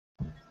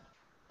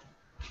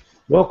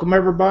Welcome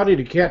everybody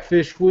to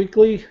Catfish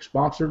Weekly,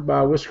 sponsored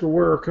by Whisker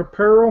Wearer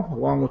Apparel,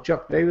 along with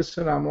Chuck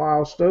Davison. I'm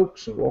Lyle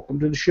Stokes, and welcome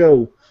to the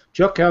show.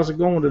 Chuck, how's it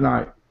going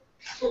tonight?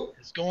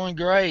 It's going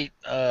great.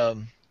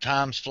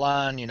 Time's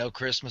flying.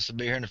 Christmas will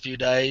be here in a few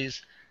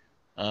days.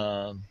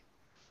 Um,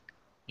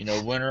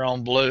 Winter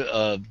on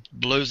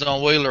Blues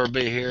on Wheeler will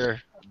be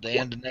here at the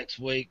end of next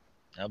week.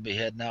 I'll be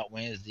heading out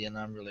Wednesday, and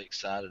I'm really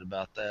excited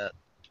about that.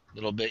 A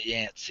little bit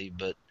yancy,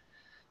 but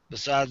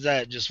besides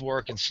that, just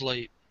work and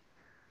sleep.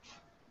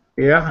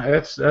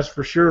 Yeah, that's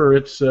for sure.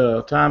 It's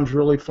time's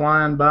really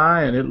flying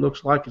by, and it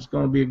looks like it's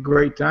going to be a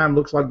great time.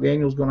 Looks like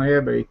Daniel's going to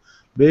have a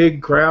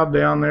big crowd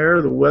down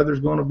there. The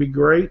weather's going to be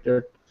great.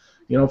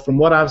 From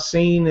what I've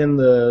seen in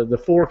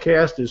the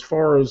forecast, as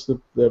far as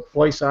the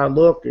place I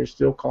look, they're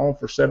still calling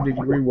for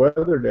 70-degree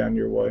weather down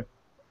your way.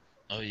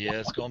 Oh yeah,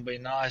 it's going to be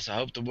nice. I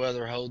hope the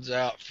weather holds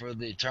out for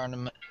the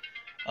tournament.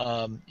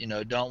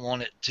 Don't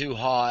want it too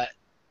hot.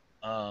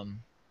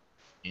 Um,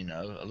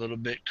 a little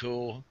bit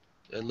cool.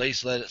 At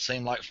least let it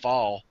seem like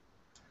fall.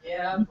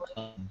 Yeah.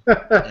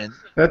 And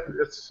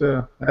That's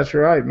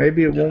right.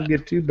 Maybe it won't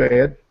get too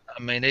bad. I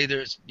mean,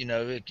 either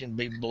it can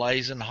be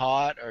blazing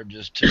hot or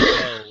just too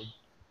cold.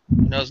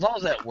 As long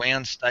as that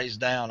wind stays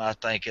down, I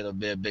think it'll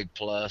be a big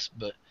plus.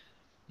 But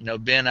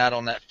being out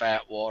on that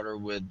fat water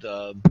with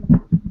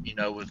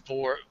with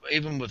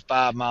even with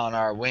 5 mile an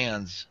hour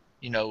winds,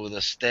 with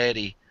a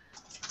steady,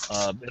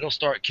 it'll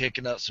start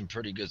kicking up some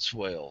pretty good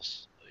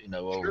swells.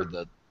 Over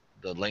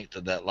the length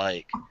of that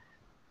lake.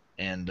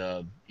 And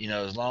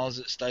as long as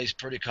it stays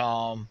pretty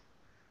calm,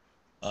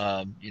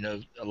 a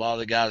lot of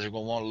the guys are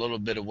going to want a little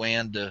bit of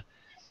wind to,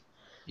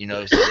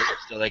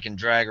 so they can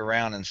drag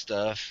around and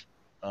stuff.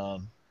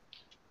 So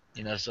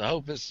I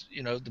hope it's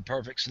the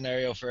perfect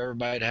scenario for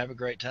everybody to have a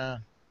great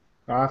time.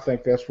 I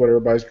think that's what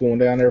everybody's going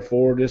down there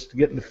for, just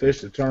getting to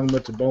fish the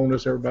tournament's a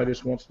bonus. Everybody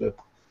just wants to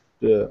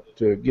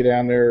get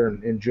down there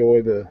and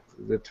enjoy the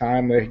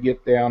time they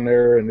get down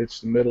there, and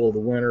it's the middle of the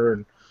winter,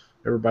 and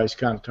everybody's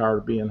kind of tired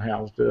of being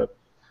housed up.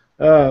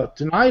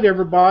 Tonight,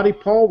 everybody,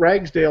 Paul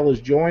Ragsdale has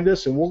joined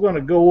us, and we're going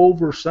to go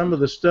over some of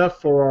the stuff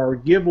for our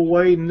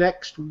giveaway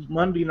next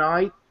Monday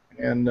night,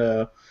 and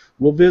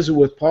we'll visit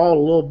with Paul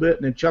a little bit,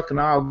 and then Chuck and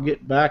I will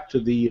get back to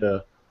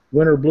the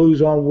Winter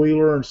Blues on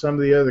Wheeler and some of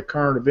the other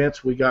current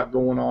events we got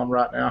going on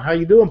right now. How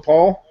you doing,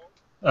 Paul?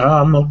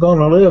 I'm going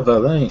to live,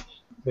 I think.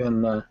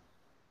 Been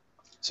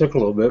sick a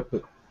little bit,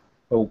 but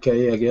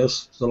okay, I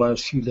guess, the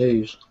last few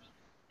days.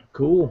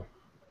 Cool.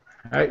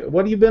 Hey,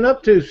 what have you been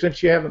up to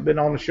since you haven't been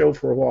on the show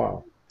for a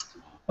while?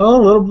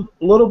 Oh,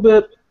 a little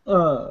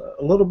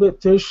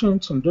bit fishing,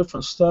 some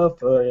different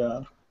stuff.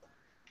 I've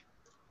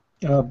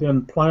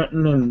been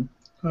planting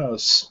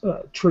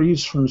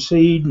trees from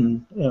seed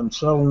and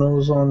selling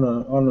those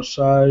on the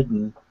side,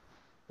 and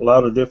a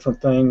lot of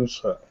different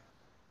things.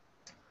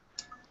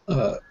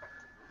 Got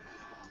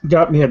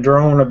me a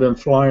drone. I've been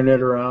flying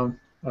it around,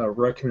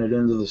 wrecking it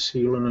into the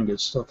ceiling and get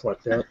stuff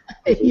like that.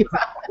 Yeah.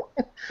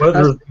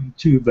 Weather's been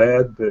too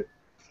bad, but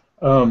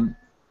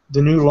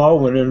the new law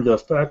went into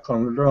effect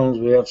on the drones.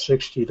 We have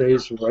 60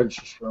 days to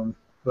register them,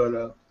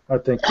 but I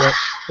think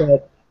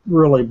that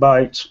really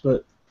bites,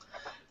 but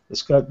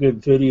it's got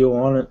good video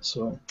on it,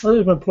 so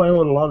I've been playing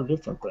with a lot of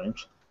different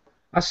things.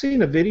 I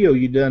seen a video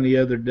you done the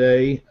other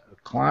day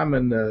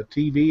climbing the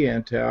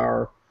TV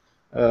tower.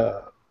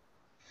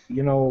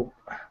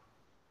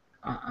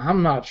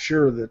 I'm not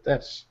sure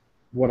that's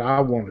what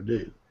I want to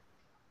do.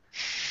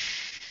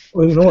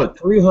 Well, you know what?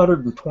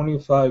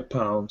 325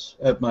 pounds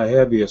at my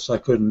heaviest, I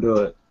couldn't do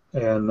it,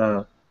 and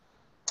I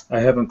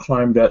haven't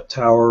climbed that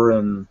tower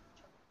in,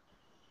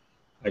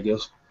 I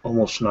guess,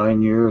 almost 9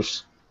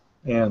 years,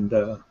 and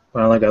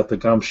finally got the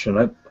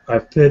gumption. I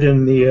fit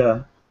in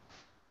the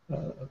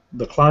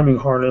climbing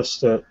harness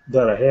that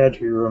I had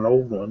here, an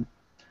old one,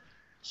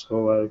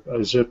 so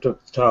I zipped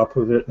up the top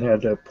of it and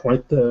had to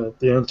point the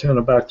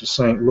antenna back to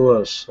St.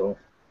 Louis. So.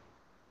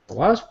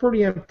 Well, I was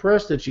pretty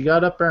impressed that you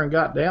got up there and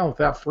got down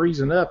without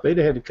freezing up. They'd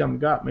have had to come and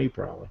got me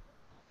probably.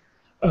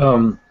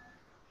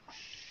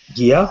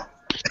 Yeah.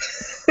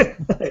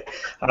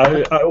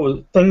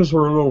 Things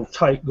were a little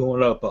tight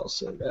going up, I'll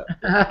say that.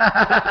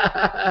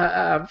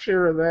 I'm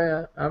sure of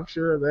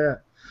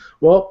that.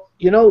 Well,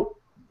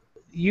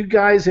 you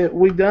guys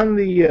we've done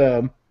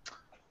the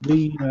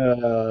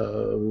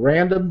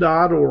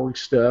random.org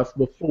stuff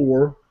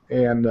before,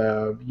 and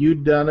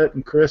you'd done it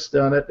and Chris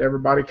done it.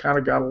 Everybody kind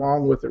of got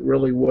along with it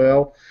really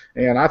well,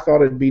 and I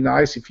thought it'd be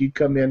nice if you'd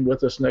come in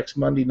with us next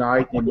Monday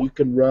night and you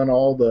can run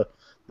all the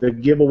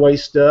giveaway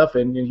stuff,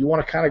 and you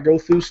want to kind of go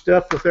through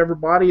stuff with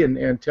everybody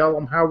and tell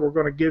them how we're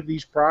going to give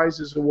these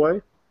prizes away.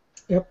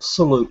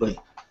 Absolutely.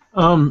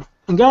 I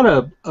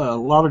got a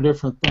lot of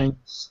different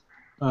things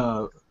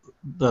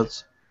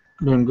that's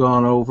been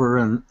gone over,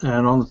 and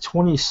on the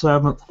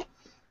 27th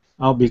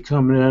I'll be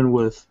coming in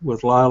with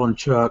Lyle and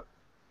Chuck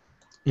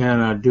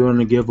and doing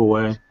the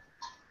giveaway,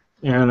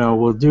 and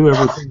we'll do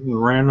everything with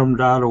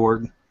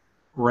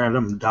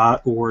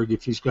random.org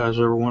if you guys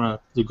ever want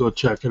to go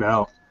check it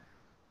out.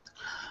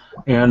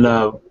 And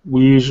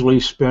we usually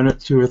spin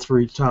it 2 or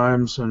 3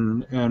 times,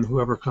 and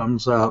whoever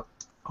comes out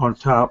on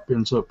top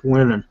ends up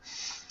winning.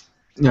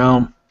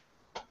 Now,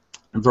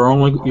 you're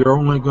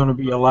only going to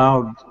be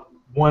allowed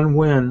one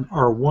win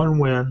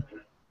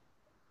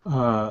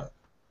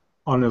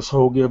on this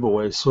whole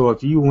giveaway. So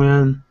if you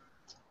win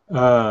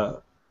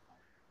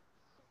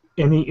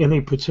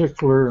any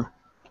particular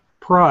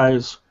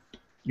prize,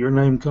 your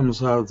name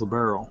comes out of the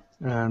barrel,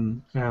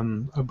 and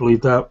I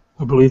believe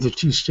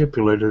that you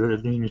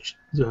stipulated it.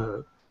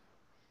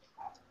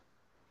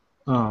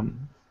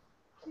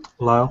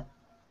 Lyle?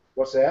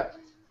 What's that?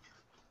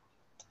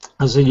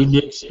 I said you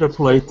did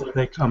stipulate that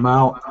they come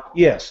out.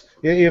 Yes.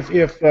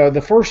 If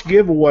the first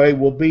giveaway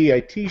will be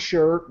a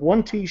T-shirt,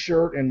 one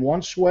T-shirt and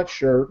one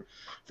sweatshirt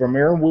from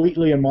Aaron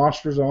Wheatley and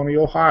Monsters on the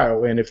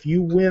Ohio, and if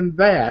you win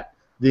that,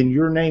 then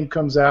your name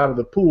comes out of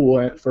the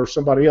pool for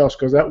somebody else,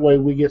 because that way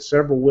we get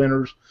several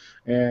winners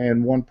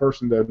and one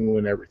person doesn't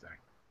win everything.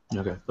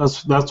 Okay,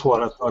 that's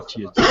what I thought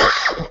you did.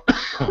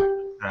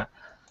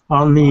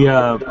 On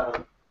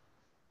the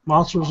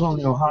Monsters on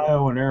the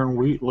Ohio and Aaron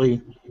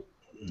Wheatley,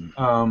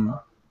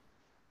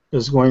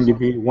 is going to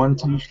be one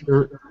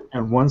T-shirt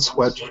and one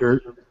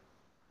sweatshirt,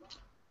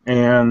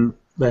 and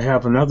they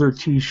have another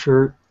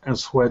T-shirt and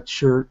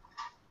sweatshirt.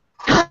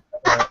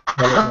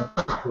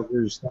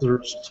 There's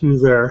two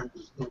there.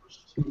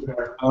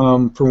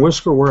 From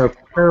Whisker Wear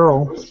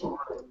Apparel,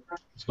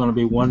 it's going to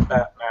be one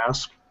bat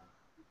mask,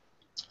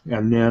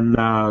 and then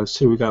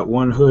see, we got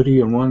one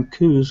hoodie and one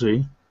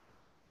koozie,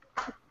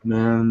 and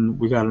then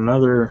we got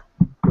another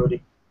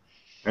hoodie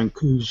and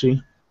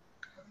koozie.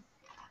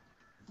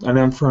 And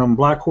then from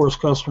Black Horse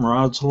Customer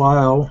Odds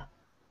Lyle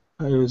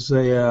is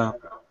a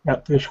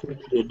Catfish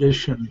Weekly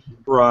Edition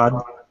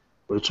rod,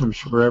 which I'm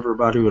sure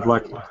everybody would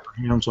like to get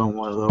their hands on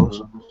one of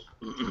those.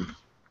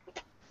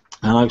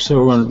 And like I said,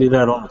 we're going to do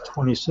that on the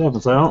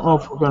 27th. I don't know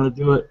if we're going to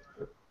do it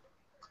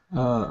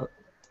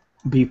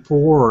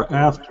before or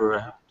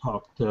after.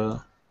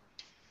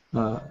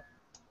 I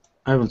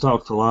haven't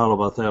talked to Lyle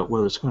about that,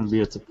 whether it's going to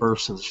be at the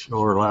first of the show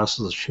or last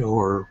of the show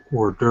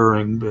or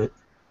during, but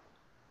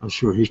I'm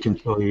sure he can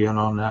fill you in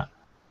on that.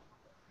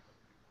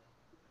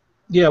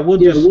 Yeah, we'll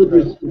just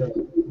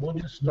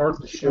start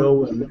the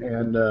show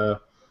and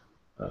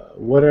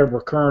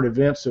whatever current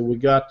events that we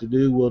got to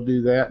do, we'll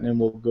do that, and then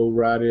we'll go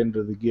right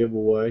into the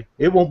giveaway.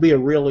 It won't be a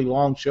really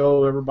long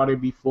show. Everybody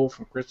will be full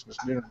from Christmas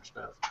dinner and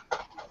stuff.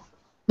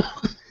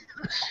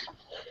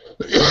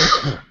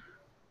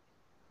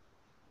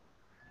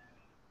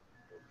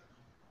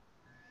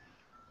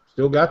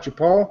 Still got you,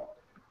 Paul?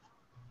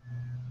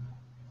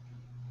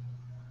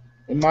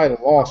 We might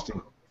have lost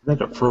him. I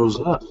think it froze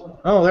up.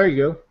 Oh, there you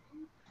go.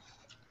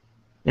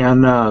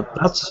 And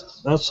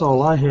that's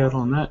all I had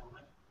on that,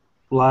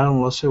 Lyle,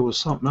 unless there was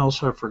something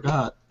else I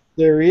forgot.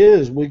 There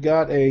is. We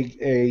got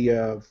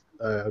a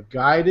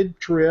guided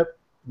trip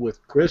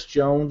with Chris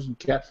Jones and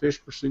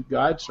Catfish Pursuit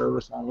Guide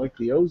Service on Lake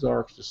the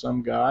Ozarks to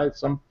some guy,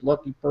 some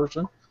lucky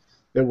person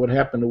that would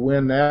happen to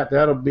win that.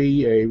 That'll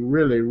be a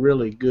really,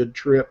 really good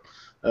trip.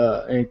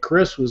 And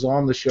Chris was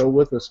on the show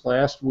with us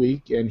last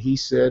week, and he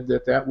said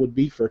that would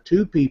be for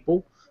two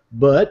people,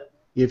 but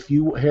if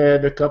you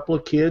had a couple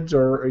of kids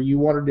or you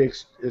wanted to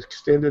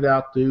extend it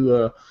out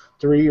to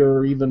 3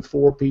 or even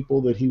 4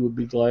 people, that he would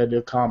be glad to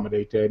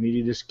accommodate that. And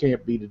you just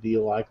can't beat a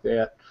deal like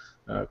that.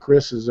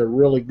 Chris is a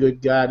really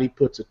good guy. He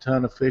puts a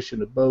ton of fish in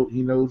the boat.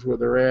 He knows where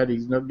they're at.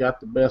 He's got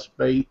the best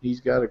bait.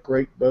 He's got a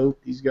great boat.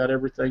 He's got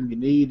everything you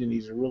need, and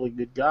he's a really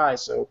good guy.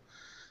 So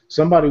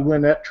somebody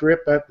win that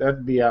trip,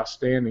 that'd be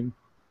outstanding.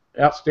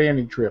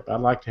 Outstanding trip.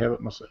 I'd like to have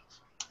it myself.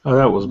 Oh,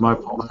 that was my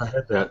fault. I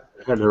had that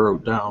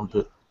wrote down,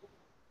 but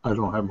I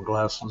don't have my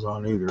glasses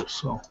on either.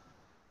 So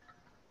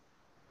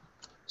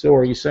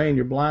are you saying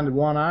you're blind in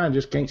one eye and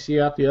just can't see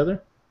out the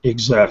other?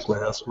 Exactly.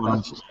 That's what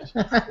I'm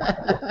saying.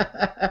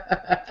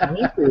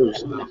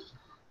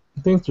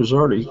 I think there's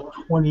already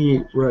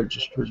 28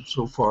 registered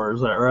so far.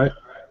 Is that right?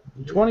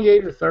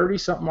 28 or 30,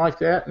 something like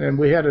that. And then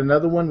we had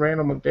another one.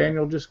 Randall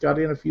McDaniel just got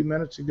in a few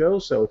minutes ago.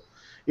 So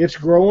it's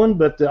growing,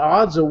 but the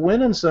odds of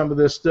winning some of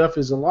this stuff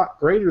is a lot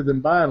greater than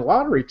buying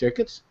lottery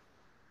tickets.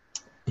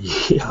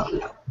 Yeah,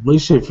 at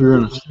least if you're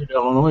in the state of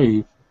Illinois,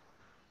 you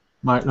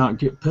might not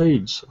get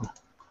paid. So.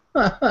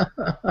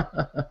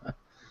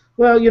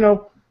 Well,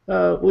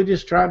 we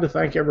just tried to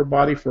thank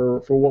everybody for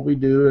what we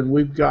do, and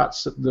we've got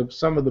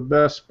some of the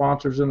best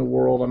sponsors in the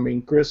world. I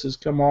mean, Chris has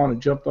come on and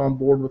jumped on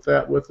board with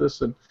that with us,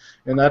 and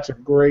that's a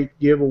great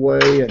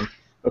giveaway. And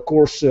of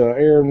course,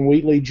 Aaron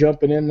Wheatley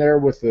jumping in there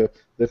with the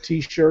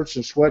T-shirts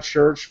and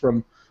sweatshirts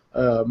from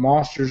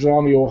Monsters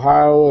on the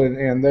Ohio,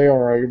 and they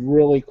are a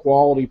really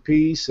quality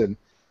piece. And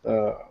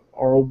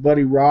our old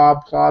buddy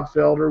Rob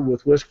Clodfelder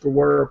with Whisker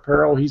Wear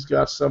Apparel, he's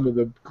got some of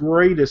the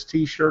greatest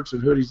T-shirts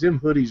and hoodies. Them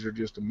hoodies are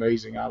just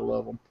amazing. I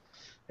love them.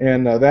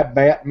 And that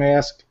bat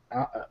mask,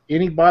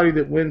 anybody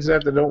that wins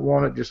that don't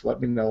want it, just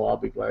let me know. I'll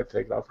be glad to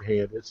take it off your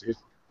head. It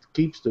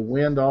keeps the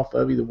wind off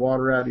of you, the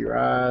water out of your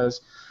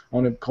eyes.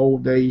 On them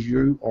cold days,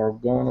 you are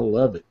going to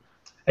love it.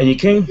 And you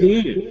can't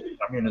beat it.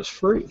 I mean, it's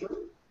free.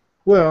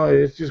 Well,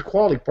 it's just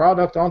quality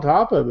product on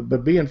top of it,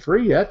 but being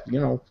free, that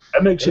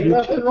makes it.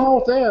 Nothing wrong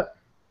with that.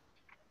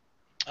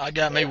 I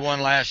got me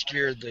one last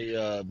year,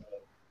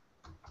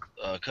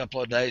 a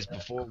couple of days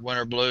before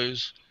winter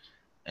blues,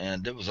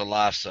 and it was a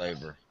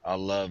lifesaver. I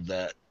love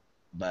that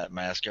bat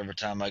mask. Every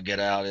time I get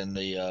out in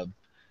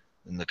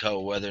the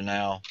cold weather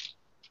now,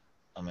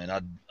 I mean,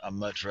 I'd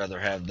much rather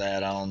have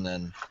that on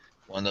than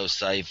one of those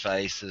save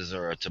faces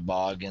or a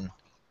toboggan.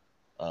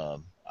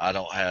 I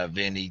don't have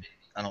any.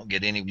 I don't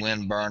get any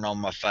wind burn on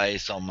my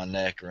face, on my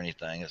neck, or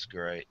anything. It's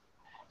great.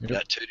 Yep.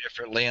 Got two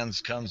different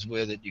lens comes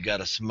with it. You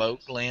got a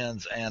smoke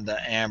lens and an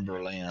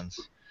amber lens,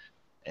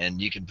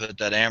 and you can put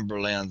that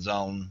amber lens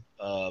on,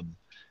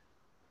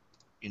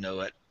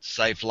 at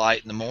safe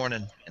light in the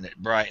morning, and it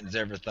brightens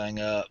everything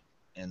up,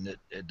 and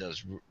it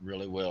does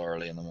really well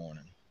early in the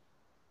morning.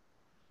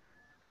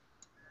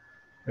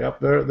 Yep,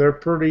 they're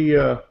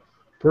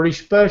pretty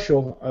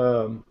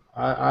special.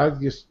 I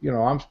just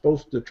I'm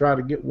supposed to try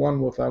to get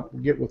one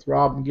get with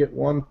Rob and get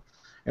one,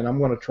 and I'm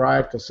going to try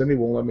it because Cindy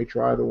won't let me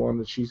try the one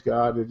that she's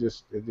got. It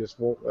just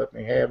won't let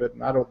me have it,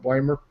 and I don't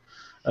blame her.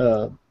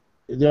 Uh,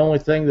 the only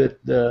thing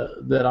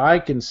that I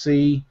can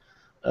see,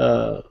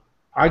 uh,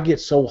 I get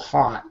so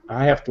hot.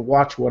 I have to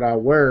watch what I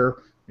wear,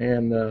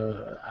 and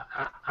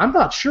I'm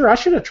not sure. I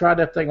should have tried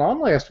that thing on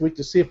last week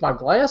to see if my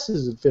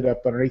glasses would fit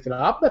up underneath it.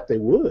 I bet they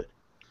would.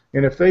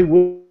 And if they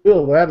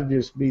will, that'll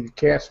just be the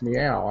cat's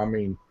meow. I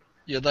mean,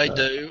 Yeah, they uh,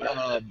 do.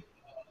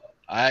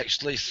 I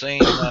actually seen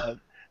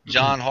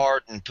John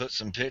Harden put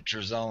some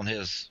pictures on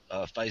his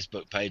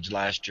Facebook page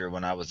last year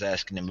when I was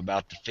asking him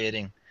about the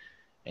fitting,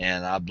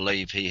 and I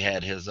believe he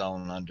had his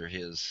on under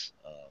his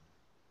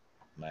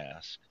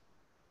mask.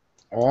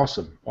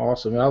 awesome,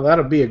 awesome. Well,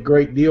 that'll be a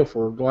great deal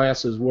for a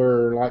glasses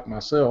wearer like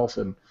myself.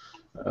 And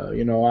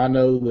I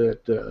know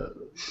that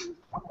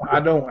I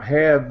don't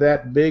have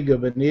that big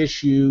of an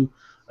issue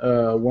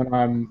when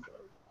I'm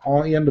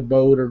in the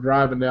boat or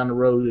driving down the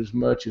road as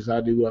much as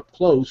I do up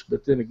close.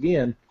 But then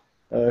again,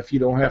 if you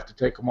don't have to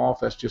take them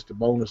off, that's just a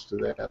bonus to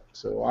that.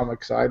 So I'm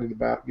excited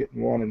about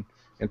getting one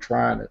and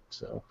trying it.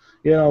 So,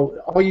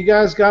 all you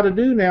guys got to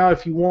do now,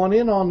 if you want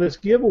in on this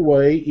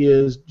giveaway,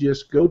 is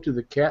just go to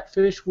the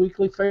Catfish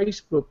Weekly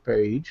Facebook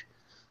page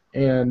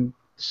and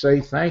say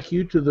thank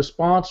you to the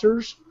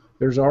sponsors.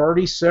 There's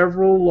already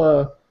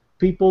several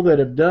people that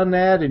have done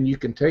that, and you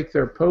can take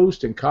their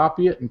post and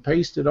copy it and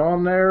paste it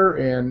on there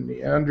and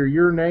under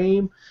your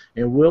name,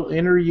 and we'll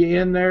enter you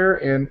in there.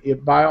 And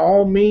if by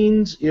all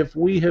means, if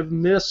we have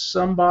missed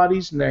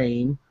somebody's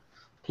name,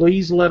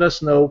 please let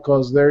us know,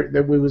 because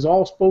we was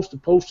all supposed to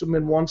post them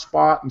in one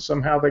spot, and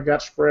somehow they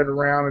got spread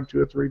around in 2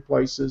 or 3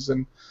 places,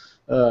 and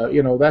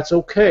that's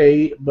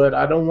okay, but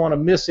I don't want to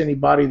miss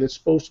anybody that's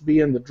supposed to be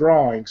in the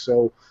drawing.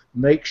 So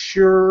make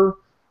sure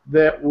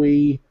that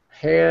we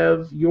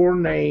have your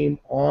name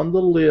on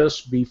the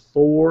list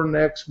before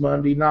next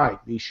Monday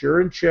night. Be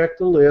sure and check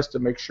the list to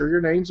make sure your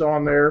name's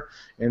on there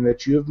and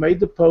that you have made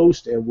the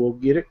post, and we'll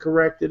get it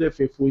corrected if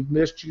we've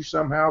missed you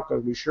somehow,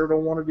 because we sure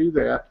don't want to do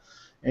that.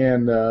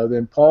 And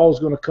then Paul's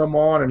going to come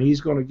on, and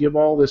he's going to give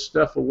all this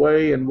stuff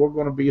away, and we're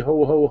going to be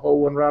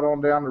ho-ho-hoing right on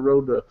down the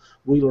road to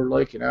Wheeler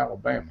Lake in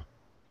Alabama.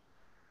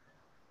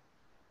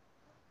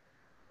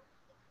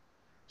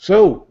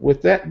 So,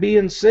 with that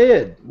being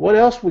said, what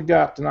else we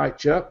got tonight,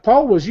 Chuck?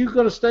 Paul, was you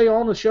going to stay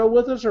on the show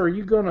with us, or are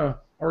you Kind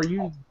of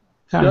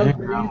done hang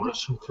for around you?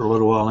 with them for a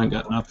little while. I ain't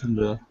got nothing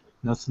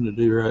to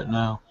do right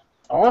now.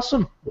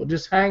 Awesome. We'll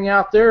just hang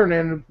out there, and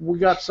then if we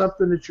got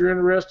something that you're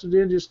interested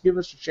in, just give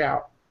us a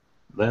shout.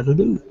 That'll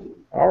do.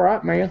 All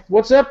right, man.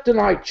 What's up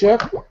tonight,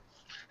 Chuck?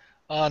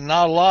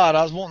 Not a lot.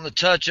 I was wanting to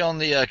touch on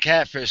the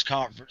Catfish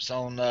Conference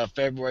on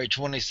February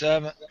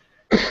 27th.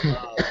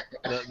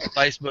 The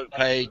Facebook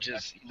page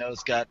is,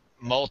 it's got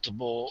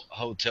multiple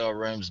hotel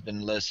rooms been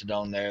listed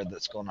on there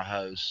that's going to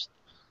host.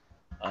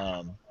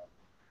 Um,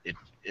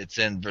 it's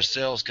in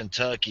Versailles,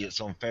 Kentucky. It's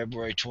on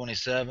February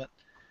 27th.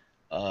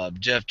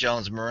 Jeff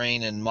Jones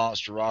Marine and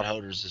Monster Rod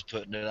Holders is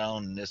putting it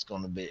on, and it's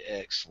going to be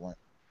excellent.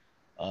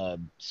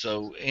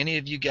 So any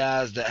of you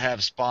guys that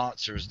have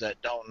sponsors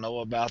that don't know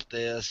about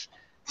this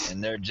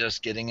and they're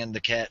just getting into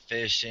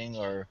catfishing,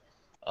 or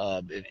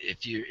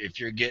if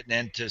you're getting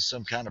into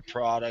some kind of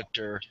product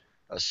or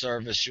a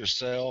service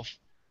yourself,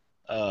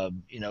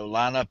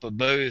 line up a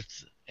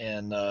booth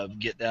and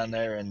get down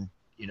there and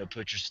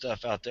put your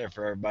stuff out there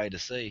for everybody to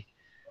see.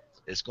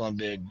 It's going to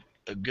be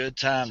a good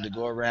time to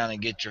go around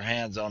and get your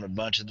hands on a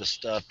bunch of the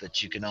stuff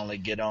that you can only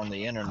get on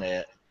the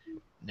internet.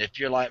 And if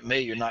you're like me,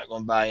 you're not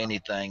going to buy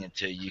anything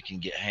until you can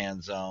get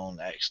hands on,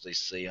 actually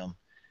see them,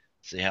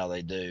 see how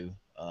they do.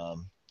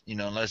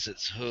 Unless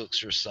it's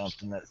hooks or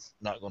something that's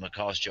not going to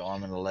cost you an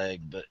arm and a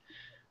leg. But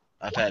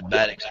I've had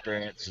bad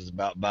experiences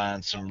about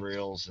buying some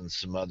reels and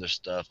some other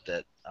stuff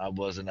that I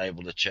wasn't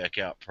able to check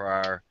out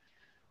prior.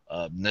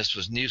 And this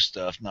was new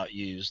stuff, not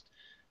used.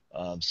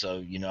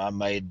 So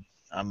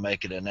I'm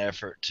making an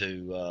effort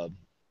to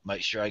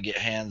make sure I get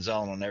hands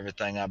on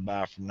everything I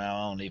buy from now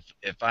on.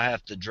 If I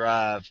have to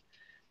drive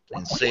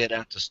and see it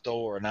at the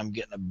store and I'm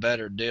getting a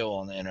better deal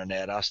on the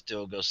internet, I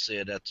still go see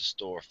it at the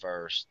store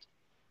first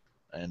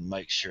and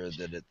make sure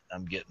that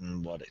I'm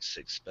getting what it's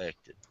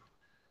expected.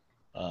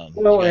 You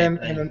Well, got and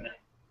anything?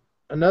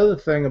 another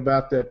thing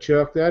about that,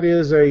 Chuck, that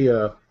is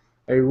a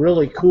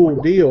really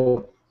cool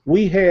deal.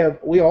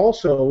 We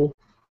also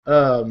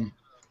um,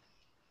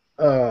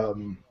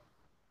 um,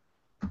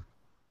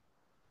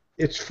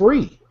 it's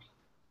free.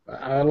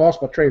 I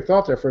lost my train of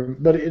thought there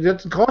but it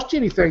doesn't cost you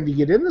anything to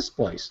get in this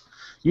place.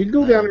 You can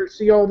go down No. there and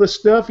see all this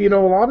stuff. You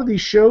know, a lot of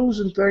these shows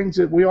and things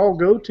that we all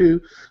go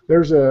to,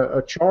 there's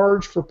a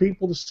charge for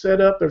people to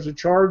set up. There's a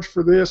charge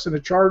for this and a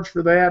charge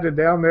for that. And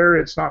down there,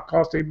 it's not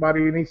cost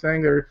anybody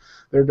anything.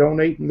 They're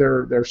donating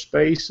their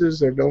spaces.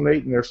 They're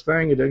donating their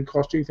thing. It doesn't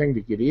cost you anything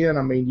to get in.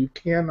 I mean, you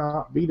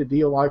cannot beat a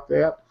deal like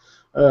that.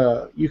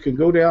 You can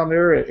go down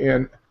there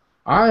and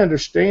I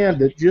understand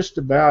that just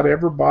about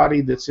everybody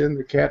that's in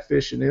the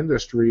catfishing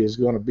industry is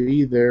going to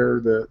be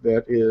there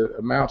that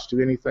amounts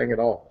to anything at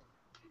all.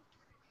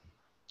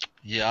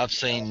 Yeah, I've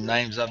seen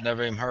names I've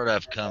never even heard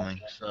of coming.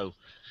 So,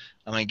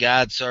 I mean,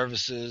 guide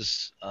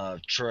services,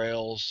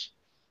 trails,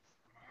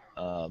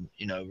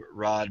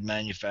 rod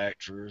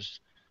manufacturers,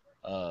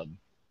 um,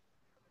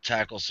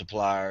 tackle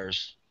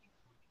suppliers,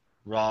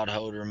 rod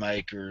holder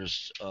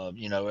makers,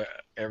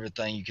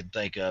 everything you can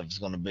think of is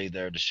going to be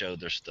there to show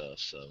their stuff.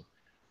 So,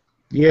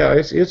 Yeah,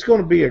 it's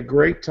going to be a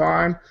great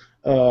time.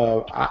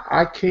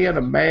 I can't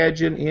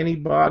imagine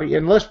anybody,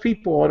 unless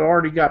people had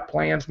already got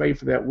plans made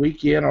for that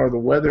weekend or the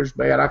weather's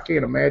bad. I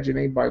can't imagine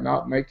anybody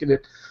not making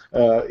it.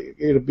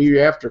 It'll be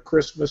after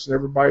Christmas, and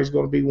everybody's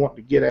going to be wanting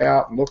to get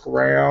out and look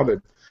around,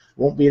 and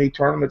won't be any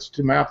tournaments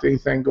to mount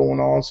anything going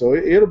on. So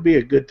it'll be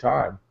a good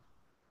time.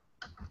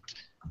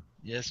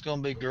 yeah, it's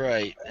going to be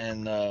great.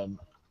 And,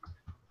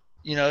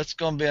 it's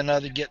going to be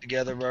another get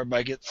together where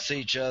everybody gets to see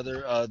each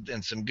other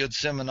and some good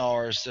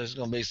seminars. There's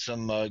going to be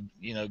some,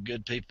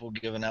 good people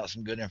giving out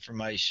some good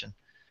information.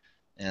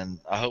 And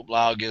I hope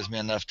Lyle gives me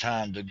enough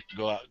time to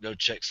go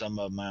check some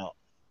of them out.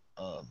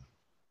 Um,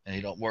 and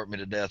he don't work me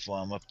to death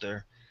while I'm up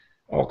there.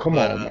 Oh, come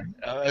But on, man.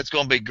 it's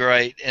going to be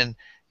great. And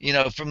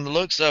from the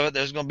looks of it,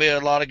 there's going to be a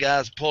lot of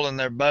guys pulling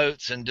their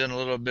boats and doing a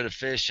little bit of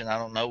fishing. I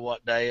don't know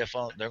what day, if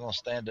they're going to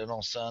stand it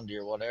on Sunday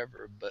or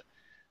whatever, but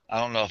I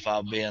don't know if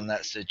I'll be in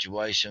that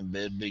situation.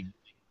 But it'd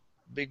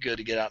be good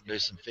to get out and do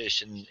some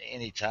fishing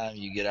anytime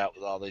you get out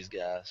with all these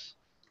guys.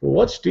 Well,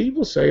 what Steve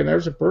was saying,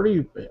 there's a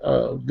pretty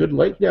good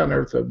lake down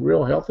there with a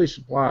real healthy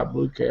supply of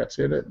blue cats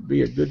in it. It'd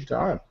be a good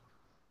time.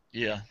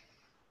 Yeah.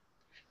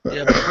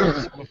 Yeah,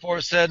 before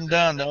it's said and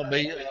done, there'll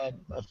be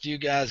a few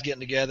guys getting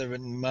together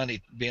and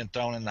money being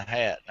thrown in the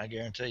hat. I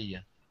guarantee you,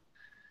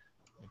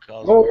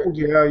 because Oh,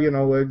 yeah,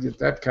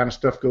 that kind of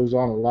stuff goes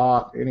on a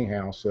lot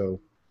anyhow, so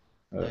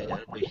it'll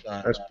be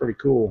fun. that's pretty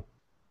cool.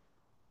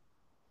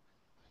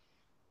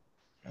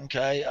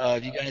 Okay,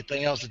 have you got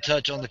anything else to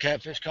touch on the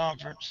Catfish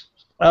Conference?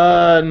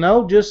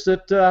 No, just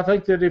that I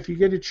think that if you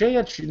get a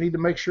chance, you need to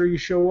make sure you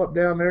show up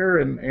down there,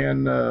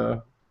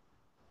 and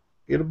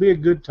it'll be a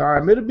good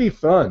time. It'll be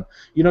fun.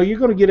 You're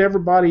going to get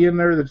everybody in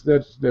there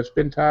that's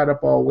been tied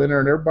up all winter,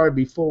 and everybody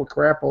be full of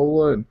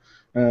crapola,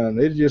 and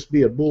it'll just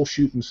be a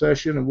bullshooting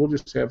session, and we'll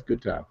just have a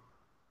good time.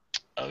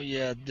 Oh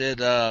yeah,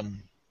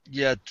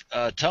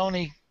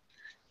 Tony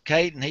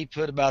Caton, he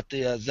put about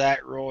the Zach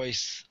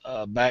Royce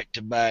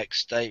back-to-back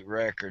state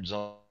records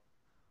on.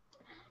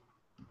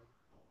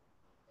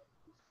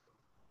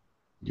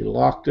 You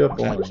locked up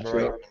on us,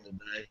 Breaking Chuck.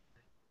 today.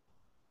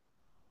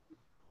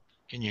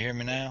 Can you hear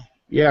me now?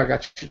 Yeah, I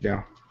got you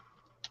down.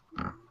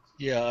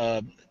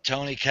 Yeah,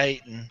 Tony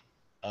Caton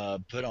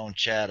put on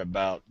chat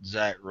about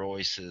Zach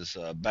Royce's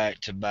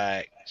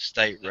back-to-back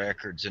state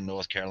records in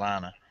North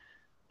Carolina.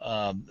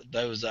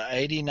 There was an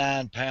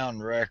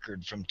 89-pound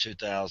record from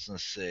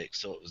 2006,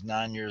 so it was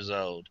 9 years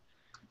old.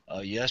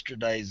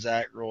 Yesterday,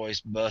 Zach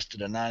Royce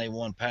busted a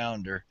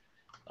 91-pounder,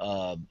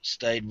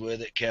 stayed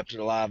with it, kept it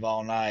alive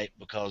all night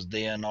because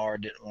DNR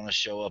didn't want to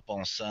show up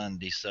on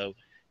Sunday, so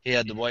he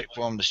had to wait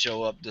for him to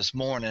show up this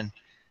morning,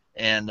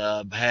 and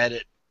had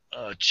it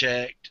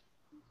checked,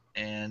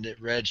 and it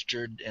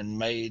registered and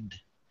made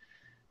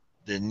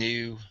the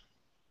new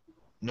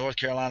North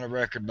Carolina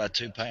record by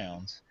 2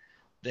 pounds.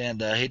 Then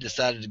he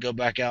decided to go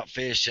back out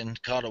fishing,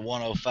 caught a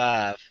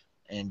 105,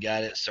 and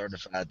got it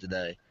certified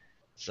today.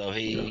 So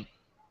he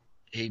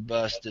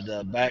busted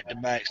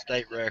back-to-back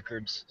state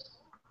records.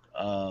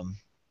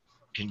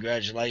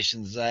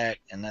 Congratulations, Zach,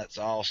 and that's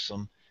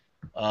awesome.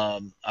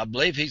 I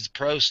believe he's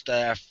pro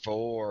staff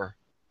for,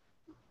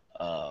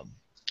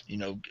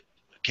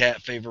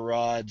 Cat Fever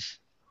rods.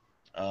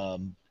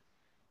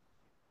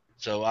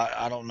 So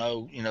I don't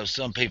know.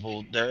 Some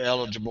people, they're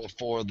eligible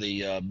for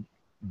the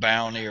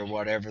bounty or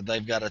whatever.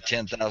 They've got a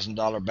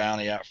 $10,000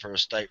 bounty out for a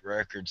state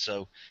record,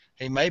 so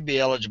he may be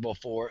eligible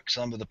for it.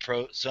 Some of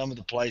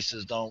the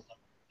places don't,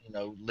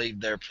 leave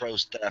their pro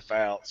staff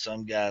out.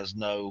 Some guys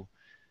know,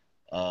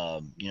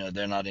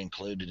 they're not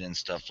included in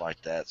stuff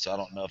like that. So I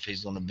don't know if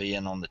he's going to be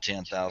in on the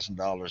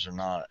 $10,000 or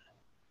not.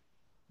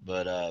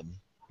 But I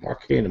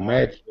can't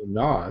imagine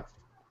not.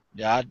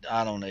 yeah,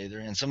 I don't either.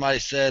 And somebody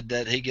said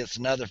that he gets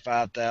another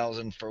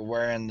 5,000 for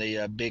wearing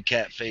the Big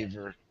Cat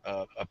Fever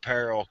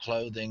apparel,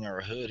 clothing,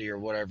 or hoodie or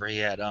whatever he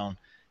had on,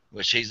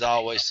 which he's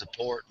always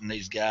supporting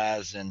these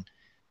guys. And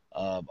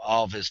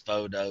all of his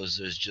photos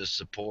is just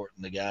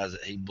supporting the guys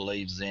that he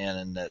believes in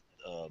and that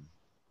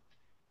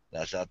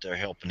that's out there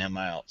helping him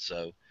out.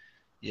 So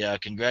yeah,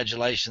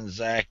 congratulations,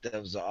 Zach. That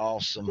was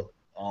awesome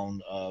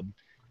on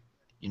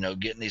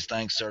getting these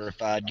things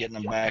certified, getting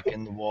them back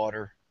in the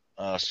water,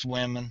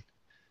 swimming.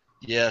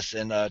 Yes,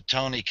 and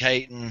Tony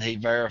Caton, he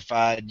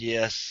verified.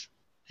 Yes,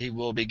 he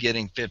will be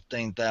getting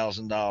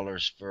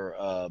 $15,000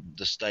 for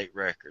the state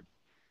record.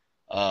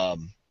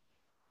 Um,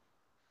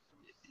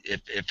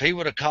 if he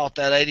would have caught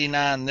that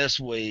 89 this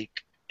week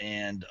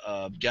and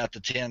got the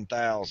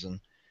 10,000,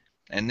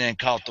 and then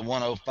caught the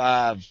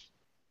 105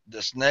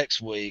 this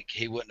next week,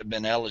 he wouldn't have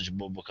been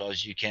eligible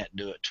because you can't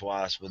do it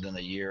twice within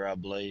a year, I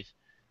believe.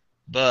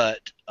 But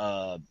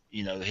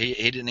he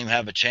didn't even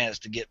have a chance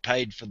to get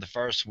paid for the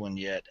first one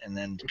yet, and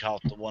then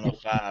caught the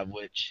 105,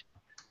 which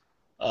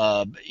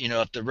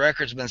if the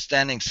record's been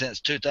standing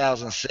since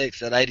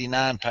 2006 at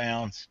 89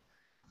 pounds,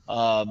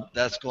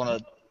 that's going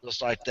to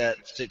looks like that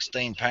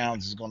 16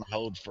 pounds is going to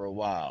hold for a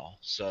while.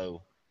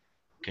 So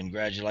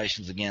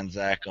congratulations again,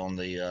 Zach, on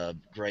the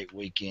great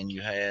weekend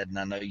you had, and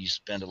I know you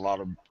spend a lot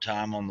of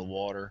time on the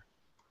water,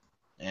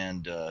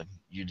 and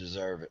you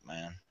deserve it,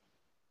 man.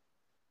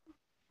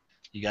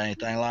 You got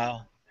anything,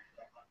 Lyle?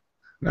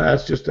 No,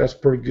 that's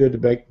pretty good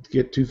to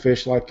get two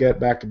fish like that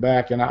back to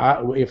back. And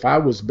if I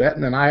was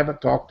betting, and I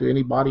haven't talked to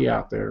anybody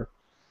out there,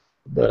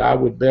 but I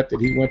would bet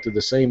that he went to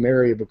the same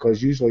area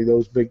because usually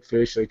those big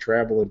fish they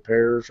travel in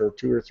pairs or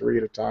two or three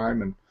at a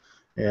time,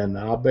 and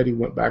I'll bet he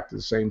went back to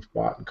the same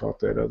spot and caught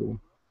that other one.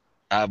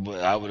 I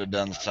would have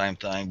done the same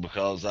thing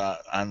because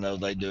I know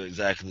they do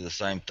exactly the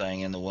same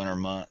thing in the winter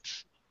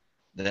months.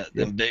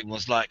 Them big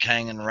ones like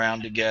hanging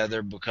around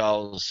together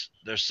because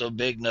they're so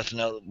big, nothing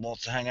else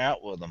wants to hang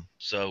out with them.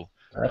 So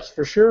That's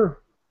for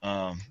sure.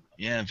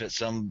 yeah, if it's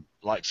some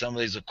of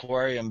these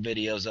aquarium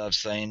videos I've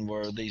seen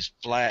where these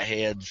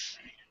flatheads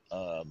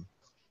um,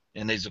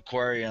 in these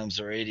aquariums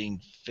are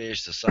eating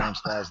fish the same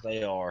size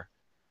they are,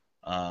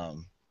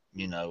 um,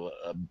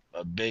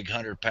 a big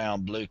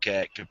 100-pound blue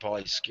cat could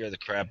probably scare the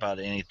crap out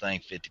of anything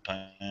 50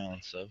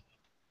 pounds. So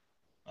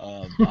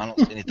I don't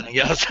see anything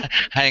else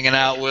hanging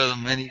out with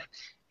them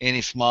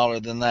any smaller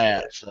than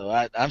that. So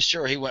I'm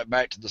sure he went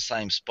back to the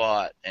same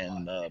spot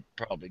and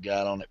probably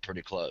got on it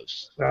pretty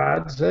close.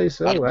 I'd say I'd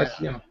so. have been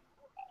That's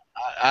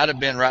I'd have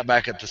been right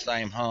back at the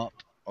same hump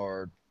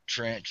or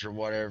trench or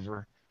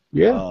whatever.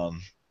 yeah.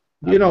 Um,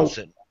 You I'd have been know,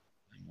 sitting.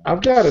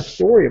 I've got a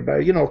story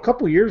about a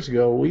couple of years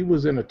ago we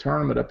was in a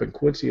tournament up in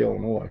Quincy,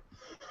 Illinois,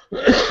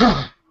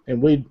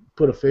 and we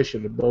put a fish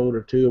in a boat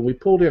or two, and we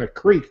pulled in a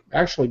creek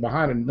actually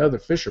behind another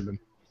fisherman,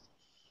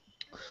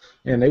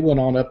 and they went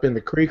on up in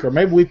the creek, or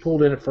maybe we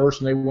pulled in at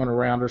first and they went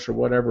around us or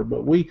whatever.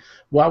 But we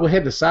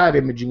had the side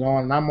imaging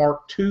on, and I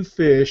marked two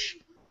fish,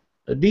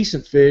 a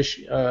decent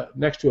fish,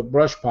 next to a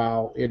brush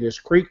pile in this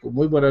creek. When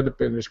we went up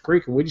in this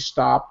creek, and we just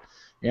stopped,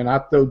 and I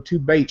threw two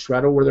baits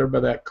right over there by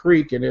that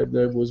creek, and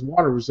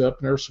water was up,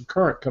 and there was some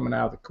current coming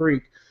out of the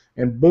creek,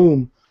 and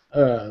boom,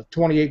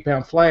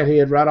 28-pound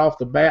flathead right off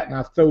the bat, and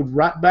I throwed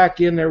right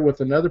back in there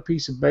with another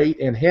piece of bait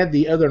and had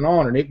the other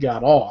on, and it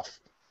got off.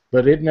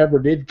 But it never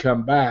did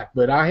come back.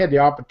 But I had the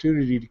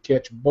opportunity to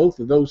catch both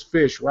of those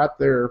fish right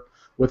there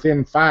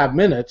within 5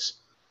 minutes,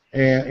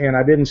 and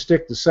I didn't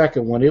stick the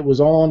second one. It was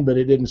on, but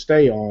it didn't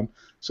stay on.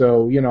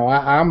 So,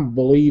 I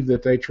believe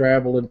that they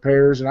travel in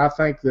pairs, and I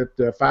think that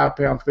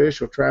 5-pound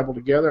fish will travel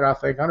together, and I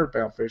think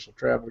 100-pound fish will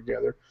travel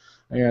together.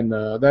 And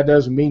that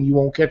doesn't mean you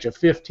won't catch a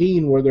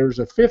 15 where there's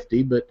a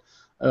 50, but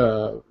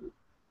uh,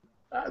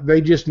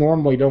 they just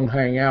normally don't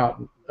hang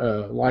out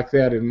like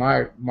that in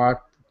my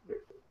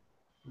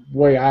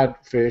way I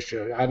fish.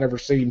 I never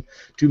seen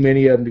too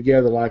many of them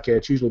together like that.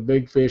 It's usually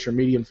big fish or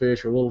medium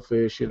fish or little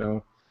fish.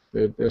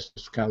 That's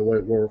just kind of the way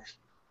it works.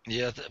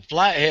 Yeah, the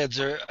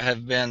flatheads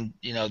have been,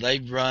 they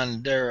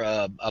run.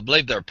 I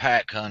believe they're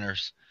pack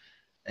hunters,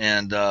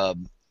 and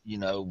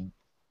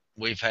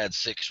we've had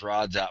 6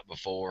 rods out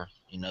before.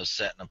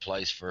 Set in a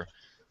place for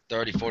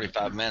 30,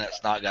 45 minutes,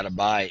 not got a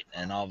bite,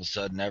 and all of a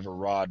sudden every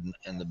rod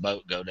in the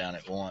boat go down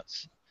at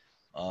once.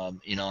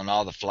 And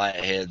all the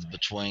flatheads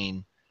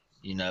between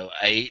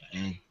 8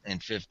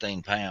 and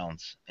 15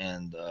 pounds,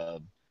 and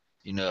a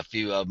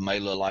few of them may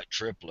look like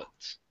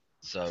triplets.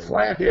 So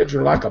Flatheads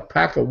are like a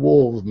pack of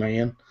wolves,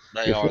 man.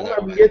 they If are one that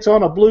of them way. gets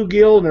on a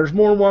bluegill and there's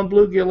more than one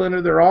bluegill in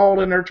there, they're all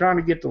in there trying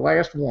to get the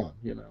last one.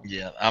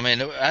 Yeah, I mean,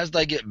 as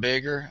they get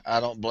bigger, I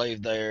don't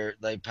believe they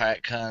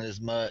pack hunt as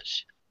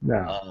much.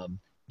 No. Um,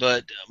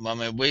 but I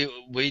mean,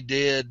 we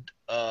did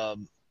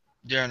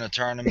during a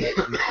tournament.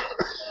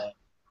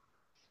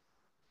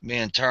 Me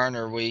and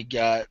Turner, we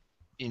got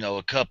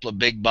a couple of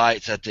big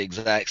bites at the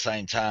exact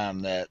same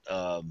time that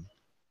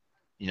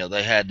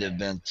they had to have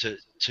been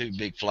two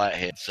big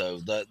flatheads. So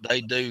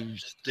they do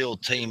still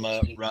team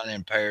up, run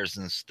in pairs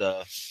and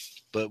stuff.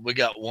 But we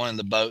got one in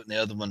the boat, and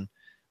the other one,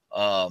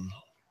 um,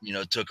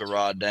 took a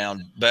rod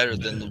down better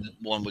than the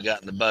one we got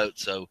in the boat.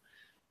 So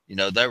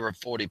they were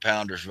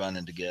 40-pounders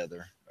running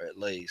together, or at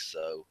least.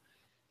 So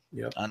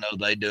Yep. I know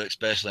they do,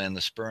 especially in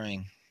the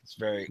spring. It's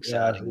very Yeah.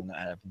 exciting when that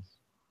happens.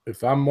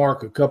 if I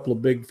mark a couple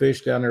of big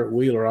fish down there at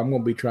Wheeler, I'm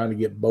going to be trying to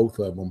get both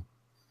of them.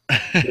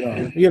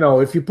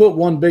 If you put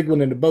one big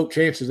one in the boat,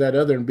 chances that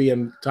other than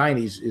being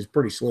tiny is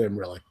pretty slim,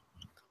 really.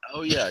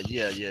 Oh yeah. Might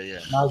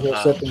as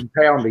well sit there and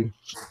pound him.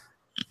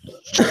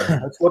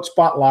 That's what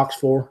spot lock's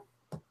for.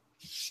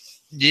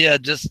 Yeah,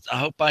 just I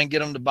hope I can get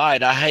them to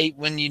bite. I hate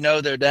when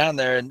they're down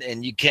there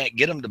and you can't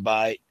get them to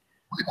bite,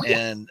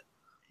 and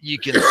you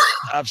can.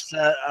 I've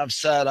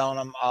sat on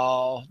them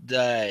all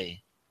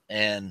day,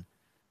 and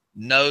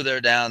know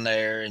they're down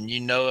there, and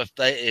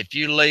if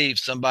you leave,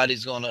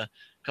 somebody's gonna.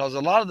 Because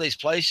a lot of these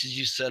places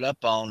you set up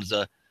on is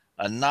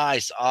a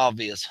nice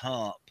obvious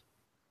hump,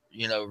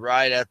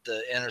 right at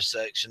the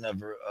intersection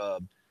of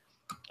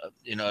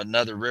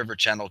another river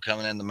channel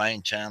coming in the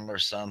main channel or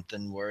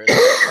something where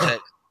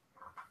it's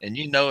and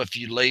if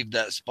you leave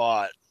that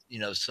spot,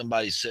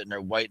 somebody's sitting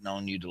there waiting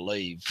on you to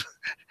leave.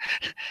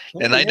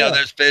 And they know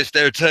there's fish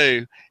there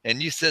too.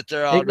 And you sit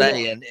there all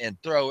day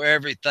and throw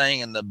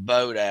everything in the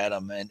boat at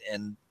them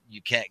and you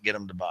can't get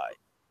them to bite.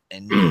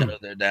 And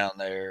they're down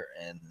there.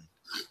 And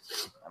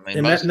I mean,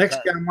 and that next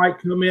guy might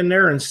come in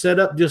there and set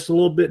up just a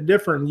little bit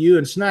different than you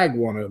and snag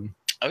one of them.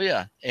 Oh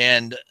yeah.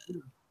 And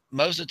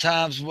most of the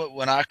times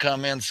when I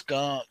come in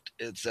skunked,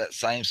 it's that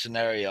same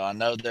scenario. I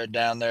know they're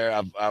down there.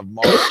 I've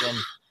marked them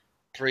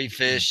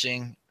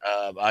pre-fishing.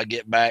 I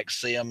get back,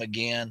 see them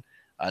again.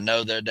 I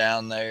know they're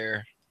down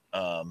there.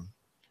 And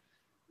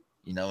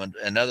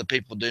other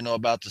people do know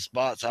about the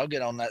spots. I'll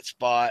get on that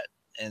spot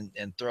and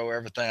throw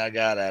everything I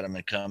got at them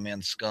and come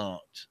in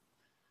skunked.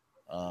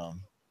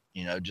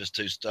 Just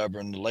too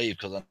stubborn to leave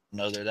because I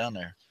know they're down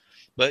there.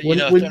 But if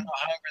they're not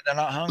hungry, they're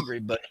not hungry.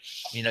 But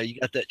you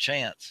got that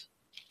chance.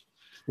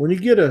 When you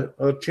get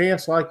a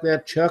chance like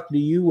that, Chuck, do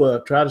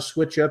you try to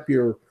switch up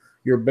your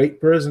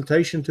bait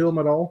presentation to them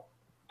at all?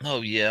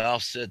 Oh yeah,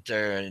 I'll sit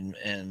there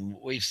and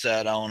we've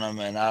sat on them,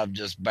 and I've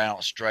just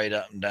bounced straight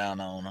up and down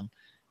on them.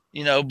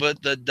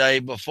 But the day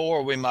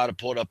before we might have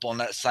pulled up on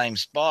that same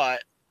spot,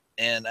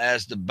 and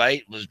as the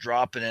bait was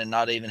dropping and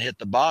not even hit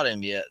the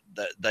bottom yet,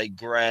 they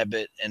grab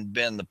it and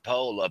bend the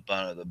pole up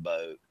under the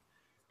boat,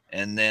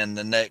 and then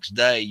the next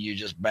day you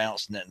just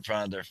bouncing it in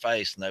front of their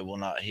face and they will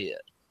not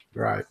hit.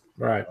 Right.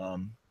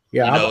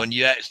 Yeah. And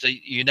you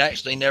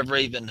actually never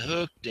even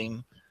hooked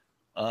him.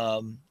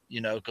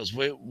 Because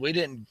we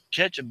didn't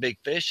catch a big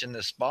fish in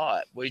the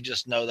spot. We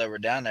just know they were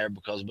down there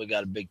because we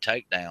got a big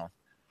takedown.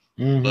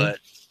 Mm-hmm. But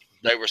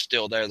they were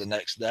still there the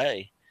next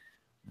day.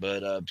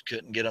 But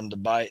couldn't get them to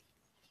bite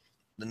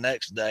the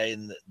next day,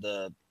 and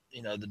the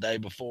day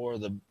before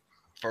the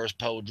first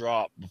pole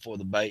drop, before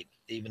the bait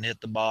even hit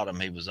the bottom,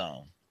 he was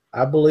on.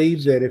 I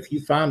believe that if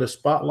you find a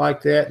spot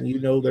like that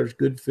and there's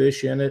good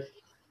fish in it,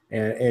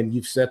 and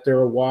you've sat there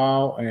a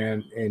while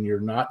and you're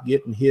not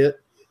getting hit,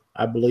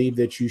 I believe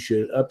that you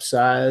should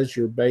upsize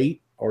your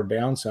bait or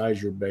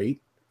downsize your bait,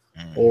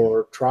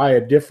 or try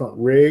a different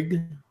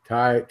rig.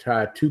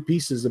 Tie 2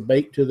 pieces of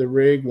bait to the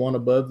rig, one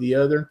above the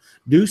other.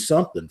 Do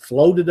something.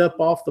 Float it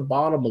up off the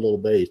bottom a little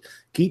bit.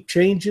 Keep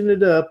changing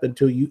it up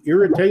until you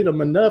irritate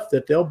them enough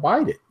that they'll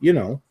bite it.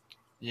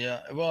 Yeah.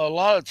 Well, a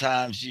lot of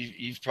times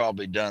you've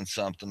probably done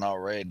something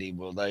already.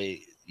 Well,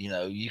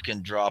 you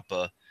can drop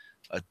a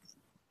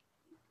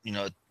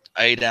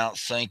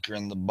 8-ounce sinker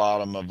in the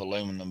bottom of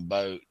aluminum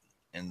boat.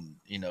 And,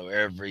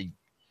 every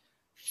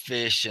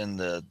fish in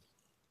the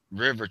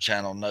river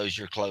channel knows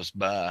you're close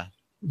by.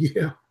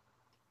 Yeah.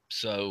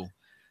 So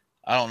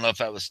I don't know if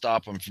that would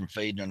stop them from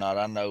feeding or not.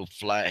 I know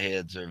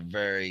flatheads are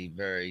very,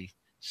 very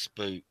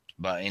spooked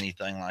by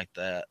anything like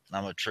that.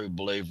 I'm a true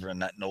believer in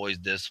that noise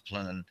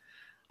discipline. And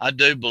I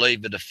do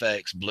believe it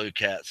affects blue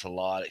cats a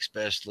lot,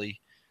 especially,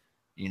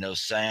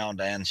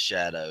 sound and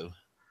shadow.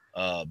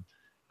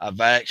 I've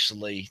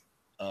actually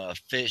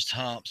fished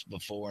humps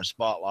before and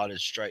spotlighted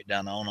straight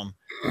down on them.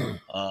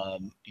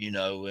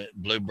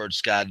 Bluebird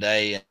Sky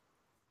Day,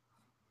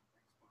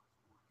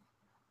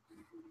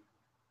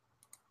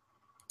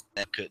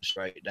 and couldn't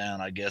straight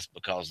down, I guess,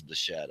 because of the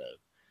shadow.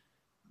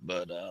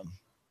 But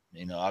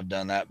I've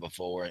done that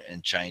before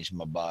and changed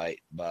my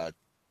bite by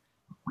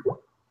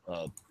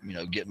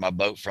getting my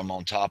boat from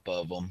on top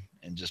of them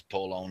and just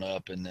pull on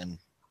up and then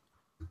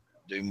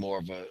do more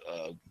of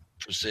a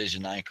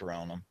precision anchor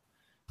on them,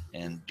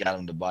 and got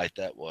them to bite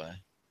that way.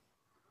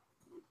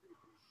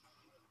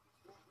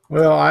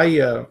 Well,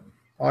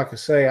 like I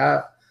say,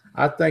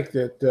 I think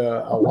that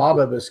a lot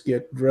of us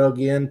get drug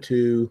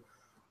into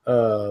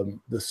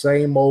the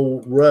same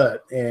old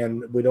rut,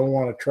 and we don't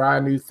want to try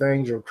new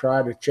things or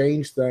try to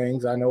change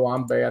things. I know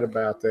I'm bad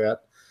about that,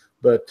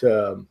 but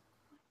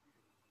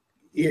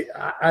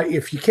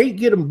if you can't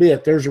get them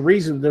bit, there's a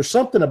reason. There's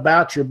something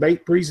about your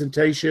bait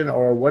presentation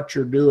or what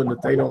you're doing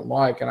that they don't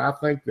like, and I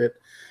think that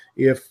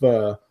if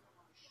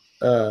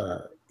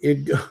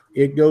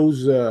it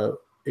goes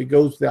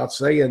without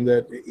saying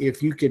that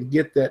if you can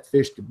get that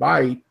fish to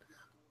bite,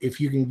 if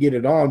you can get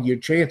it on, your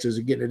chances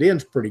of getting it in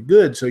is pretty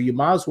good. So you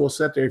might as well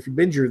sit there. If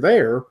you're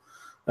there,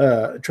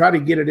 try to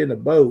get it in a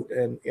boat.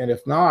 And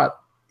if not,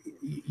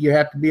 you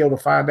have to be able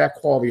to find that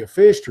quality of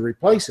fish to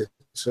replace it.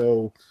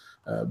 So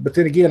But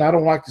then again, I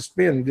don't like to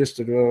spend just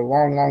a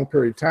long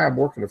period of time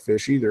working a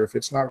fish either. If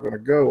it's not going to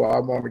go, I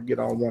want to get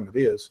on one that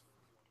is.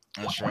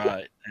 That's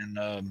right.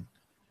 And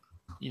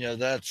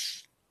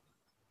that's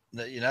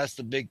that's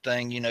the big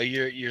thing.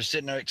 You're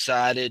sitting there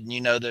excited,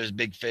 and there's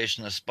big fish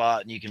in the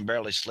spot, and you can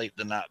barely sleep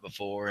the night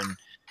before, and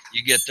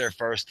you get there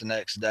first the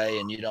next day,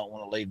 and you don't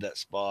want to leave that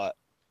spot.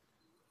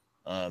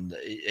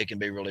 It can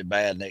be really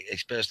bad, and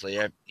especially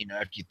after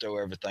you throw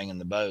everything in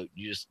the boat.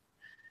 You just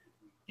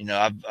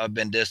I've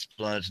been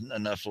disciplined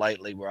enough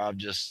lately where I've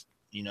just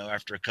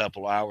after a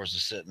couple hours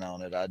of sitting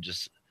on it, I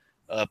just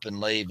up and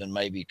leave and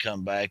maybe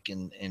come back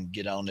and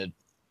get on it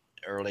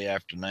early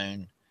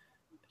afternoon.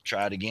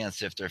 Try it again,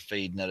 see if they're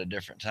feeding at a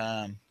different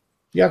time.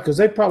 Yeah, because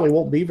they probably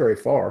won't be very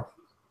far.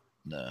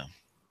 No.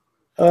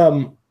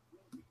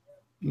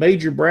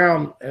 Major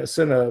Brown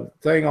sent a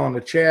thing on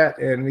the chat,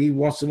 and he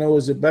wants to know,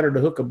 is it better to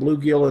hook a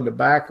bluegill in the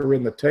back or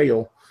in the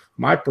tail?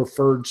 My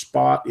preferred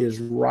spot is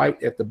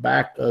right at the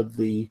back of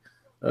the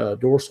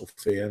dorsal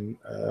fin,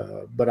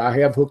 but I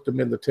have hooked them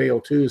in the tail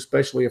too,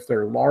 especially if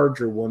they're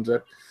larger ones,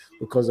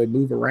 because they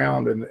move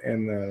around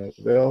and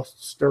they'll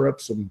stir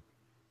up some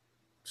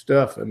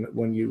stuff, and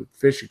when you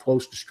fish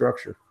close to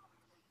structure.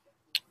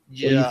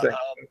 Yeah,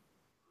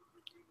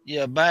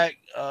 back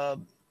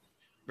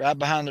right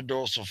behind the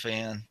dorsal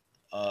fin,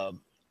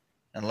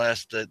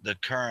 unless the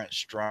current's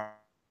strong.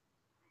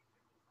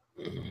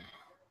 You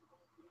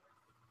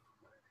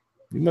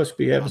must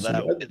be having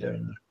some weather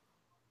down there.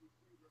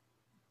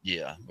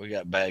 Yeah, we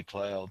got bad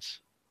clouds.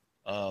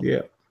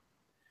 Yeah.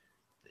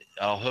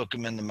 I'll hook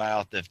them in the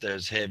mouth if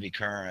there's heavy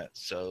current,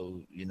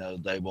 so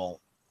they won't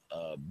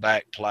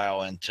back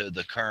plow into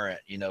the current.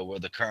 Where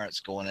the current's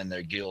going in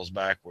their gills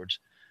backwards.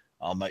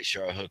 I'll make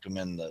sure I hook them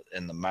in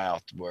the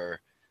mouth where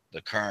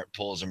the current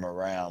pulls them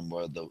around,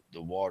 where the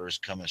water's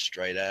coming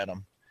straight at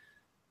them.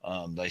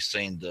 They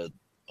seem to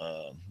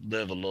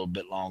live a little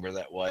bit longer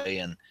that way,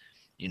 and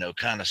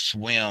kind of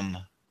swim,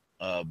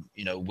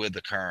 with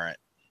the current.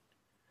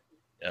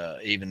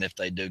 Even if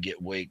they do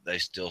get weak, they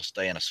still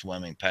stay in a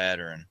swimming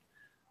pattern.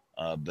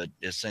 But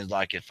it seems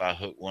like if I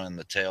hook one in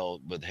the tail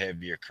with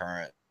heavier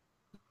current,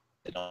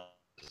 it don't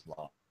last as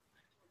long.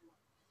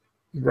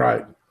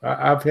 Right.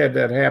 I've had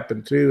that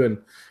happen too,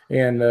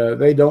 and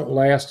they don't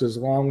last as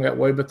long that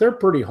way, but they're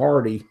pretty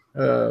hardy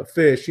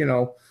fish.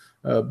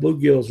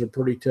 Bluegills are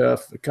pretty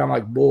tough, kind of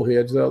like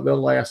bullheads.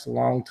 They'll last a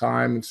long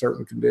time in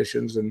certain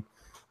conditions, and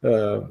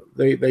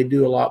they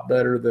do a lot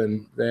better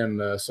than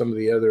some of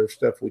the other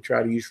stuff we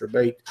try to use for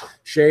bait.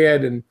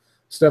 Shad and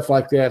stuff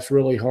like that's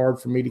really hard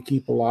for me to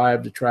keep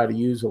alive, to try to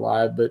use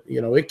alive, but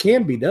it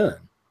can be done.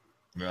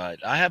 Right.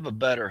 I have a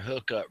better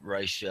hookup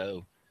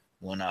ratio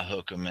when I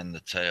hook them in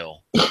the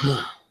tail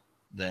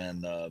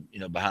than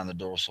behind the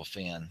dorsal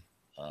fin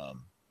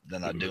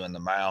than I do in the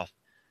mouth,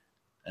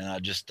 and I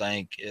just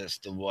think it's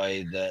the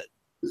way that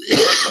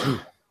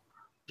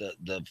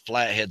the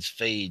flatheads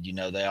feed.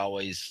 They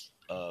always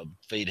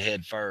feed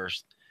head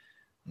first,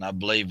 and I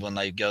believe when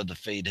they go to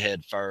feed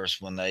head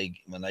first, when they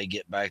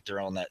get back there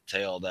on that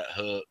tail, that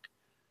hook,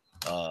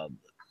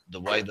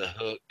 the way the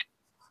hook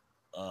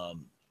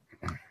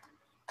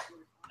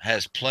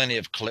has plenty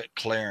of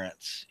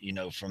clearance,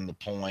 from the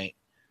point.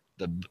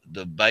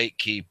 The bait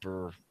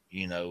keeper,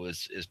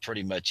 is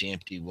pretty much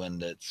empty when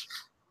that's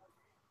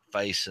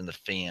facing the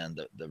fin,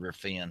 the rear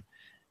fin,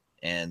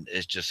 and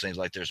it just seems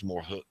like there's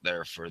more hook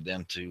there for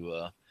them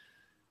to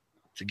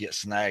get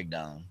snagged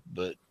on.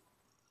 But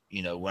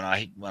when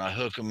I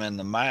hook them in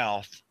the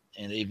mouth,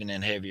 and even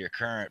in heavier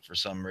current, for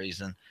some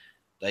reason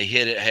they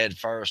hit it head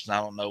first, and I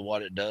don't know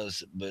what it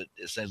does, but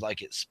it seems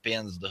like it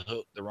spins the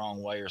hook the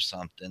wrong way or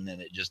something,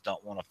 and it just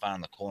don't want to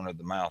find the corner of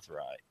the mouth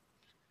right.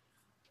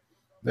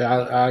 Yeah,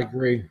 I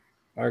agree.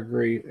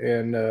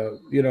 And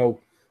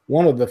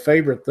one of the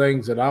favorite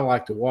things that I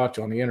like to watch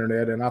on the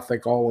internet, and I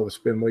think all of us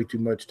spend way too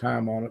much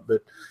time on it,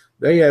 but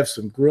they have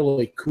some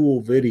really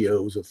cool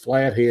videos of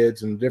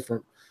flatheads and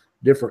different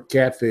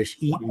catfish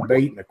eating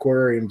bait in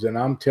aquariums, and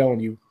I'm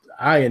telling you,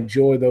 I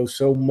enjoy those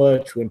so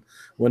much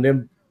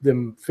when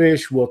them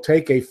fish will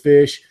take a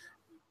fish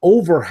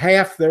over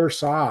half their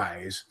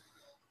size,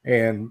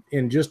 and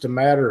in just a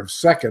matter of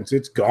seconds,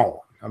 it's gone.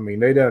 I mean,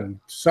 they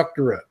done sucked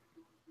her up.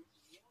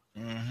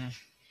 Mm-hmm.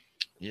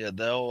 Yeah,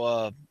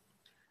 they'll.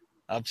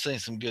 I've seen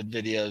some good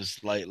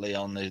videos lately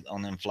on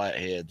them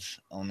flatheads,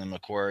 on them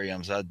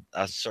aquariums. I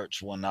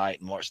searched one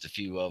night and watched a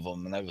few of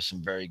them, and there was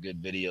some very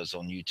good videos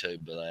on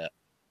YouTube of that.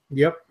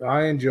 Yep,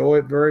 I enjoy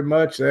it very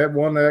much. That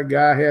one that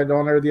guy had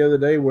on there the other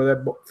day where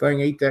that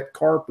thing ate that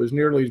carp was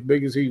nearly as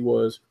big as he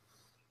was.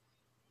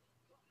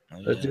 Oh,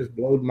 yeah. That just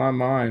blowed my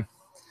mind.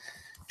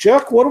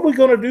 Chuck, what are we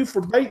going to do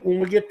for bait when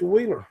we get to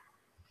Wheeler?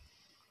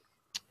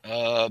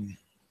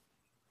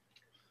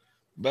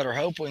 Better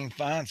hope we can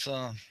find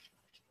some.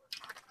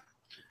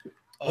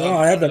 Well,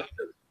 I haven't.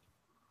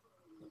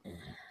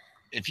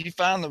 If you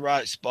find the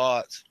right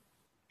spots,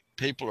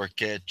 people are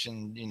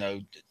catching,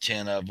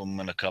 10 of them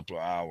in a couple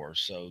of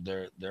hours. So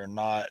they're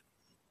not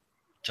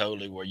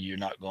totally where you're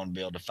not going to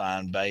be able to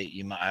find bait.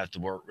 You might have to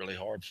work really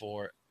hard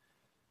for it.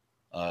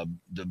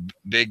 The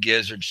big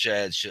gizzard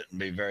shad shouldn't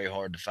be very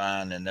hard to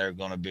find, and they're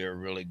going to be a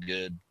really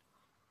good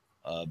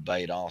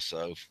bait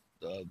also.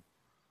 Uh,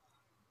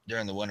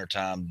 During the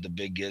wintertime, the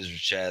big gizzard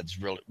shads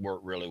really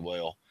work really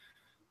well,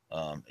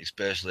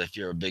 especially if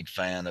you're a big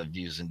fan of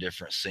using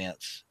different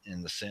scents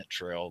in the scent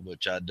trail,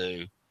 which I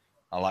do.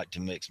 I like to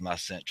mix my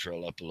scent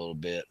trail up a little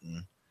bit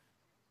and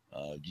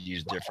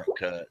use different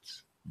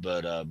cuts.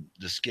 But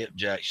the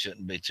skipjack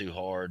shouldn't be too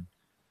hard.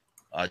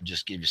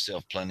 Just give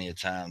yourself plenty of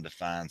time to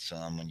find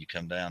some when you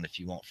come down if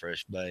you want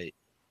fresh bait.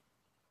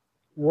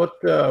 What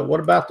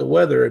about the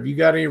weather? Have you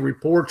got any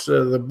reports?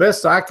 The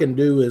best I can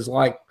do is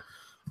like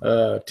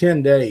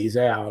 10 days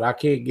out. I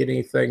can't get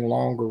anything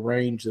longer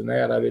range than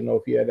that. I didn't know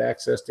if you had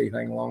access to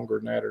anything longer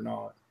than that or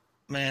not.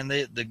 Man,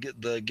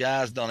 the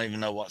guys don't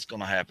even know what's going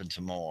to happen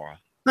tomorrow.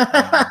 We've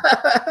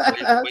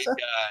got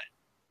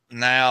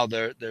now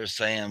they're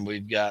saying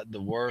we've got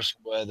the worst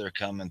weather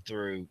coming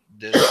through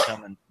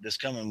this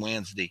coming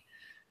Wednesday.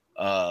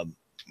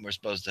 We're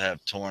supposed to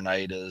have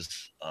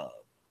tornadoes,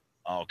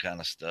 all kind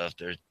of stuff.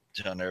 They're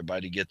telling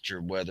everybody to get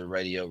your weather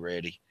radio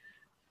ready.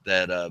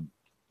 That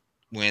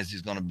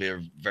Wednesday's going to be a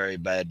very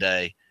bad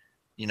day.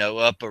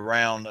 Up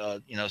around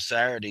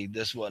Saturday,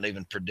 this wasn't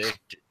even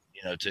predicted.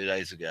 2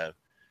 days ago.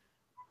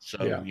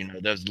 So Yeah.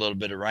 There's a little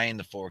bit of rain in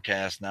the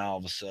forecast. Now all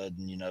of a sudden,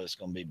 it's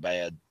going to be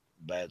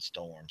bad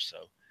storm. So,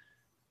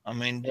 I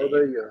mean,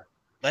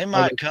 they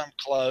might come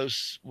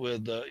close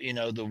with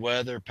the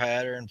weather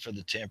pattern for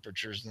the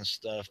temperatures and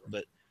stuff,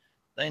 but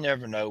they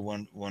never know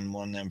when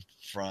one of them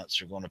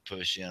fronts are going to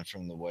push in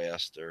from the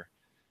west or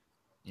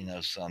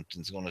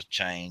something's going to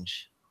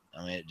change.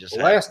 I mean, it just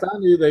last I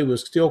knew they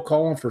was still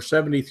calling for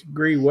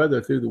 70-degree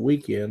weather through the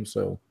weekend.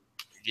 So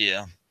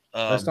yeah,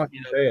 that's not too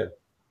bad.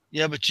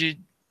 Yeah, but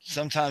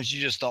sometimes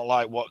you just don't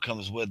like what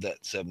comes with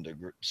that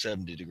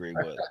 70-degree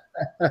weather.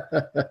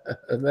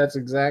 That's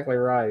exactly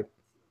right.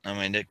 I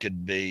mean, it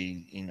could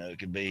be,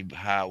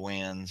 high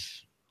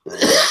winds,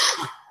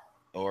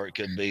 or it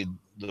could be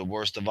the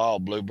worst of all,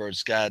 bluebird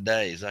sky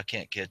days. I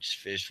can't catch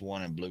fish for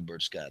one in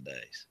bluebird sky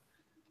days.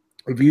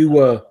 Have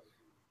you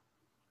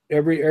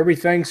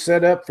everything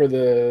set up for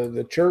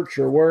the church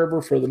or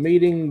wherever for the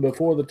meeting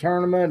before the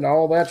tournament and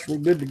all that's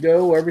good to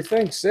go?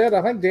 Everything's set.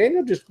 I think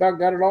Daniel just about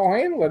got it all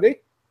handled, did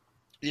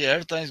he? Yeah,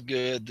 everything's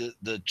good.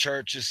 The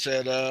church is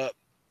set up.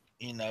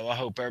 I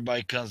hope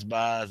everybody comes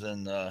by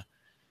and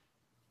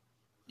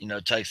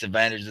takes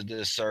advantage of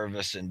this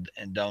service and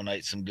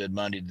donate some good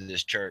money to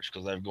this church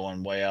because they're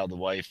going way out of the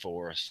way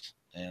for us.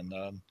 And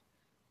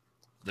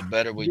the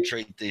better we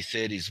treat these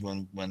cities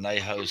when they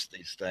host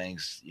these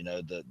things,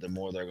 the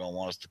more they're going to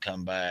want us to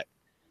come back.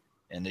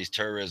 And these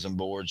tourism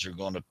boards are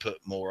going to put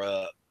more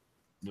up,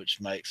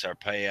 which makes our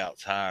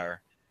payouts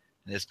higher.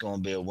 And it's going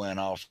to be a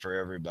win-off for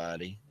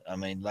everybody. I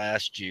mean,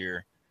 last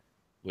year,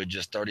 with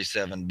just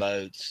 37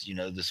 boats,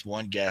 this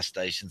one gas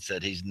station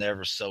said he's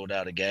never sold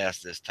out of gas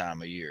this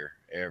time of year,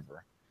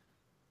 ever.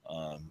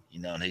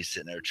 And he's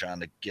sitting there trying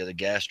to get a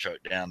gas truck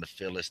down to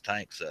fill his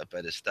tanks up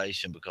at his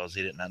station because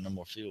he didn't have no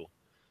more fuel.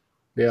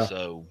 Yeah.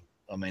 So,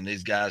 I mean,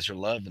 these guys are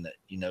loving it.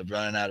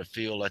 Running out of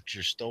fuel at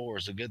your store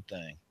is a good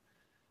thing.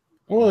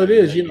 Well, it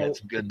is, It's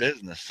good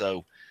business.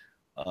 So,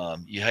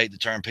 you hate to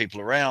turn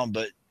people around,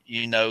 but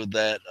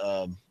that,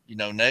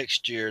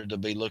 next year to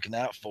be looking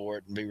out for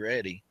it and be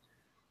ready.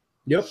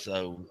 Yep.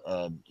 So,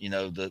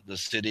 the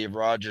city of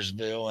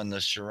Rogersville and the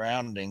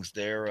surroundings,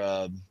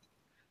 they're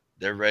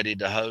ready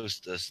to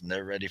host us and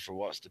they're ready for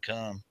what's to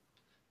come.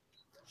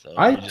 So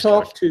I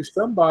talked to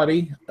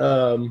somebody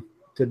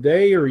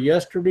today or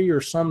yesterday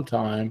or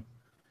sometime,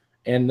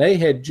 and they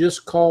had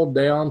just called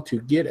down to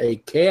get a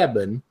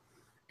cabin.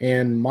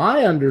 And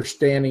my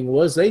understanding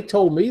was they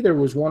told me there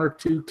was one or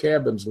two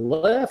cabins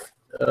left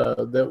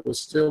that was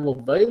still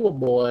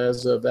available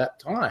as of that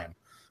time.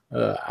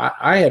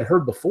 I had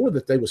heard before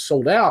that they was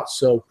sold out.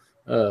 So,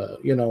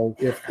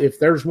 if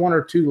there's one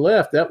or two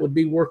left, that would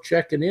be worth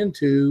checking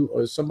into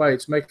as somebody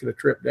that's making a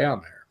trip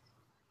down there.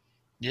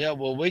 Yeah,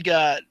 well, we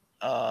got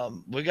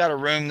a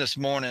room this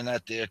morning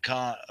at the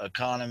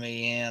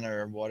Economy Inn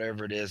or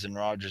whatever it is in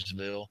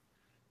Rogersville.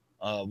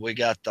 We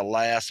got the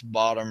last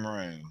bottom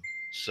room.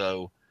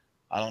 So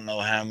I don't know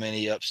how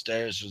many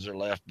upstairs are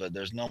left, but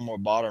there's no more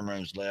bottom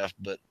rooms left.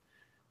 But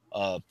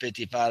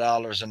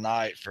 $55 a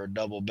night for a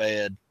double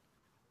bed.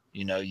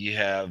 You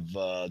have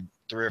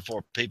 3 or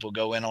 4 people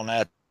go in on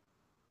that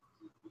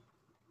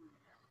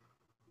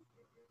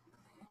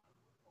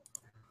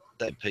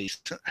piece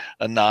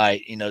a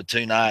night.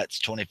 2 nights,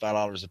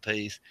 $25 a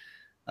piece.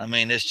 I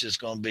mean, it's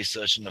just going to be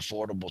such an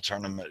affordable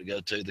tournament to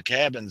go to. The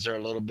cabins are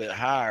a little bit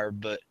higher,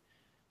 but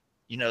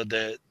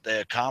they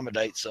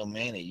accommodate so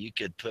many. You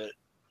could put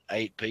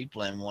 8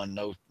 people in one,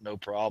 no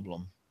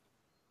problem.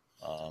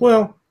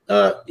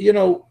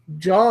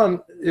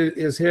 John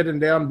is heading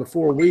down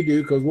before we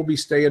do because we'll be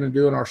staying and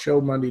doing our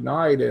show Monday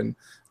night, and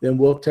then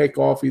we'll take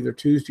off either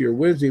Tuesday or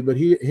Wednesday. But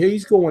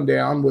he's going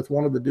down with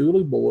one of the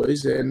Dooley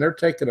boys, and they're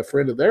taking a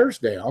friend of theirs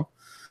down.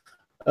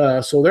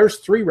 So there's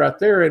 3 right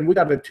there, and we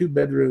got a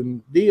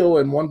 2-bedroom deal,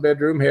 and 1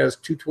 bedroom has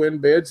 2 twin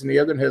beds, and the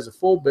other one has a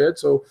full bed.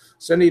 So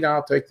Cindy and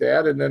I'll take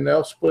that, and then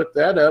they'll split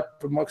that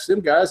up amongst them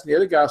guys, and the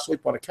other guys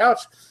sleep on a couch.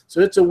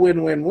 So it's a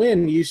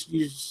win-win-win. You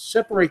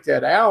separate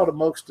that out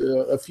amongst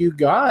a few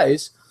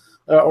guys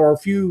or a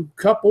few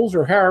couples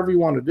or however you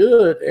want to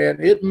do it,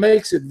 and it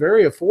makes it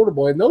very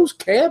affordable. And those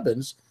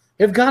cabins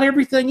have got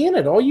everything in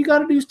it. All you got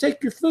to do is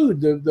take your food.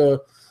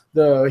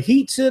 The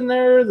heat's in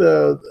there.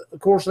 Of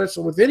course, that's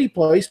with any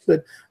place,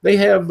 but they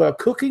have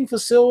cooking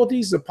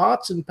facilities, the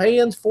pots and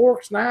pans,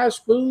 forks, knives,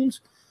 spoons,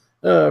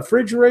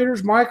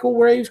 refrigerators,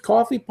 microwaves,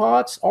 coffee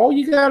pots. All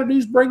you got to do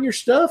is bring your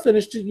stuff,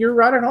 and you're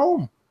right at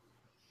home.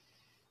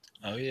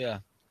 Oh yeah,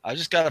 I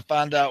just got to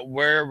find out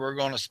where we're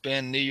going to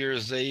spend New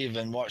Year's Eve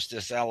and watch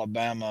this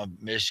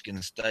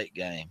Alabama-Michigan State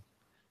game.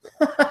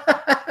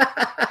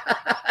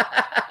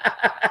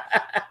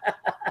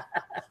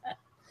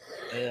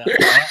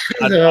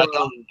 Yeah,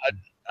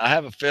 I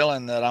have a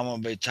feeling that I'm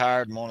going to be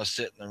tired and want to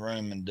sit in the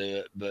room and do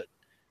it. But,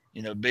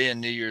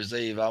 being New Year's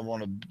Eve, I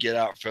want to get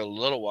out for a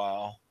little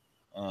while.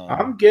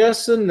 I'm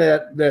guessing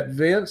that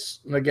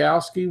Vince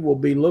Nagowski will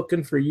be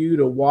looking for you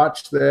to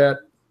watch that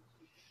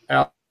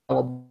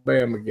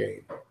Alabama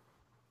game.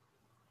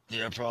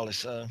 Yeah, probably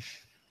so.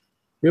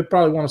 He'll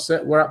probably want to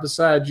sit right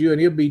beside you,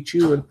 and he'll be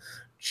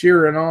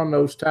cheering on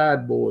those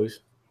Tide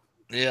boys.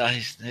 Yeah,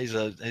 he's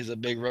a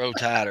big Row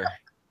Tider.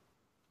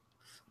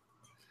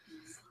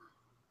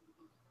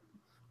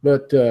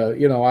 But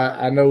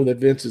I know that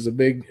Vince is a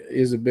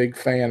big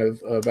fan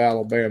of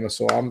Alabama,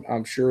 so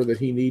I'm sure that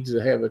he needs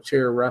to have a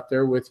chair right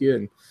there with you,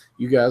 and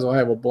you guys will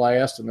have a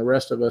blast, and the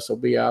rest of us will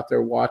be out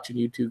there watching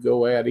you two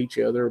go at each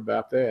other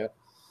about that.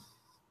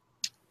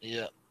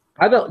 Yeah.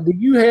 Do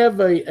you have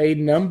a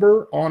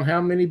number on how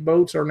many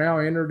boats are now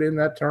entered in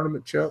that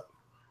tournament, Chuck?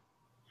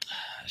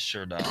 I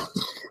sure don't.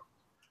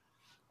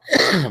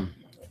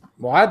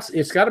 Well,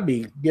 it's got to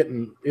be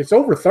it's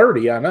over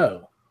 30, I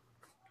know.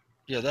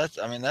 Yeah,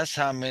 that's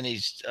how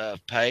many's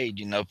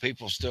paid.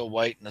 People still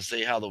waiting to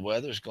see how the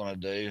weather's going to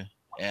do,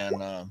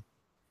 and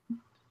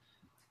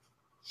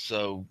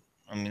so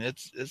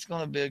it's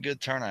going to be a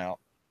good turnout.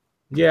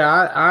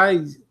 Yeah,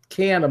 I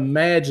can't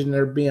imagine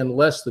there being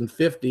less than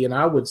 50, and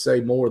I would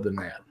say more than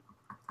that.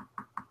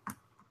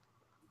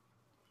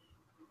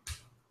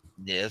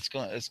 Yeah, it's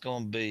going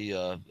to be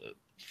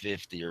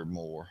 50 or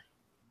more.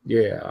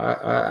 Yeah,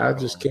 I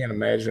just can't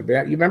imagine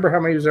it. You remember how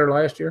many was there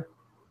last year?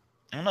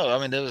 I don't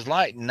know. There was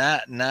like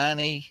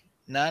 90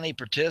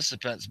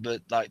 participants,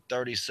 but like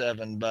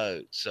 37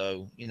 boats.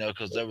 So,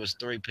 because there was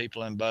 3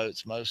 people in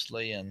boats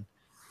mostly, and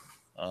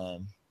I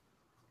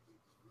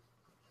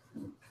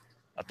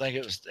think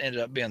it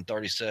ended up being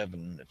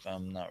 37, if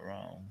I'm not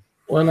wrong.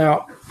 Well,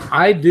 now,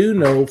 I do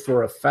know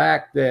for a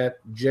fact that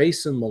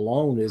Jason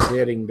Malone is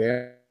heading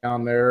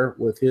down there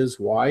with his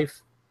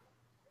wife,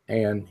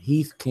 and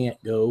Heath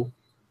can't go.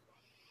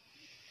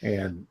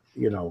 And,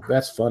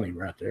 that's funny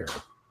right there.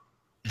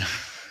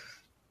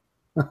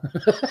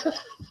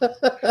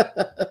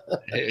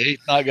 Heath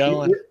not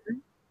going?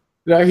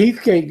 No,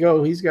 Heath can't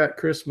go. He's got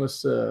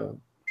Christmas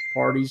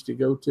parties to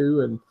go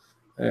to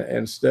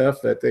and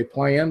stuff that they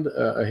planned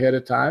ahead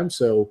of time.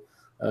 So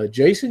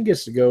Jason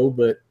gets to go,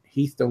 but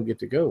Heath don't get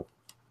to go.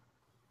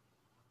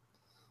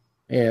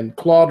 And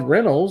Claude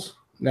Reynolds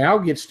now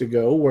gets to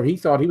go where he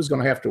thought he was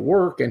going to have to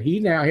work, and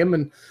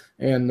him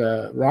and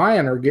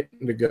Ryan are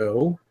getting to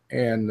go,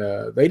 and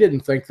they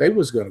didn't think they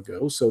was going to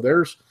go. So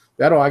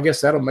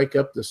that'll make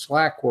up the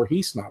slack where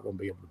he's not going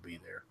to be able to be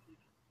there.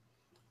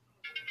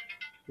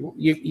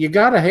 You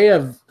got to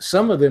have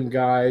some of them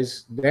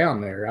guys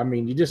down there.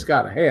 You just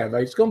got to have.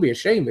 It's going to be a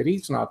shame that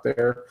he's not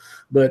there,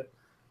 but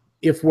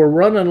if we're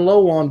running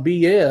low on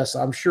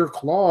BS, I'm sure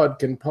Claude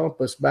can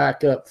pump us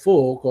back up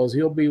full because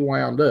he'll be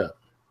wound up.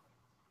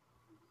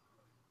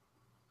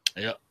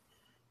 Yep.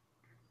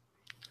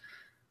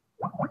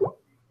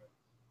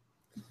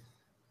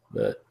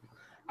 But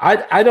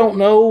I don't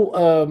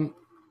know.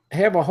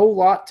 Have a whole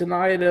lot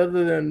tonight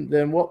other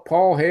than what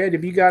Paul had.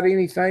 Have you got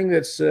anything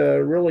that's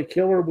really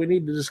killer we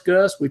need to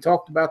discuss? We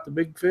talked about the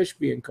big fish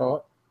being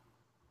caught.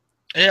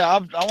 Yeah, I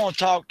want to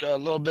talk a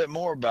little bit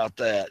more about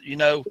that.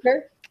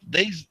 Okay.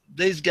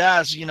 These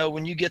guys,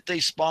 when you get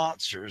these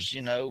sponsors,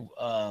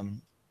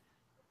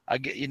 I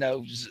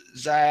get,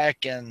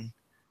 Zach and,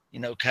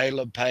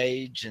 Caleb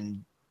Page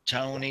and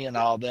Tony and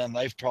all them,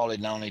 they've probably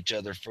known each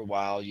other for a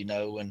while,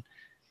 and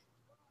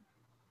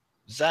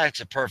Zach's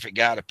a perfect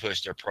guy to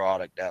push their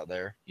product out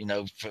there.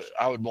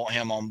 I would want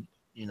him on,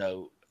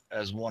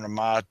 as one of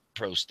my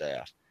pro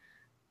staff.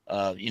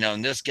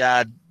 And this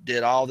guy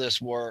did all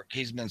this work.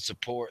 He's been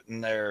supporting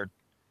their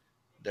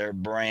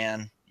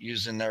brand,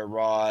 using their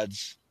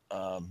rods,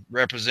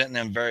 representing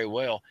them very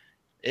well.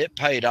 It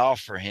paid off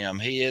for him.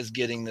 He is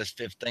getting this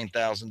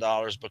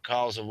 $15,000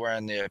 because of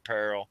wearing the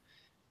apparel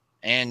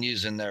and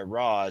using their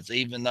rods,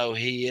 even though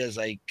he is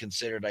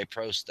considered a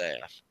pro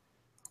staff.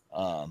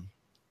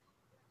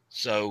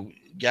 So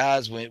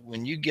guys,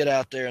 when you get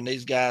out there and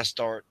these guys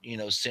start,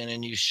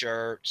 sending you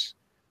shirts,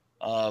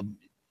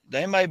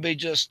 they may be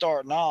just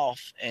starting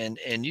off, and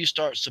you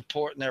start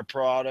supporting their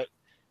product.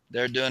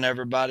 They're doing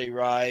everybody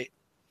right.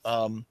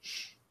 Um,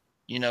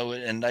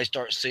 and they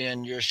start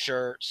seeing your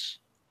shirts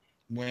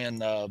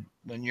when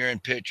you're in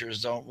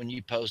pictures on when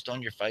you post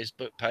on your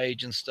Facebook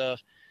page and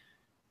stuff.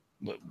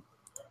 But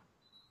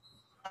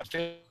I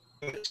feel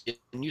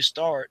when you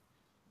start,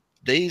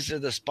 these are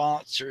the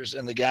sponsors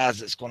and the guys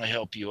that's going to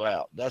help you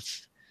out.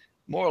 That's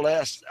more or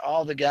less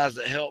all the guys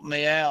that helped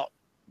me out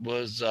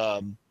was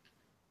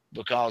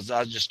because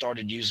I just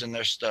started using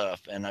their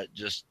stuff, and I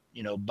just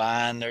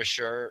buying their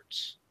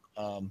shirts,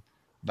 um,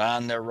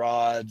 buying their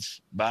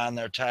rods, buying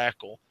their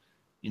tackle.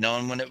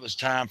 And when it was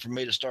time for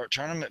me to start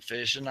tournament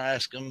fishing, I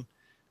asked them,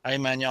 "Hey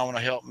man, y'all want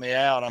to help me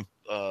out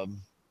and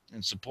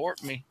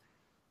support me?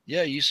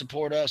 Yeah, you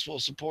support us, we'll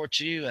support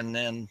you." And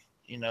then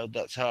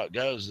that's how it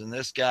goes. And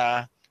this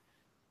guy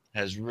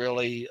has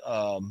really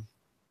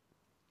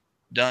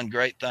done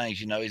great things.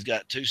 He's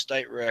got 2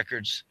 state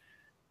records.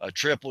 A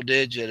triple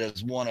digit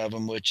is one of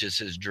them, which is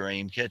his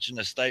dream. Catching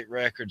a state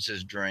record's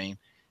his dream.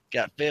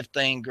 Got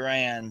 15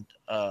 grand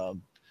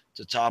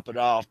to top it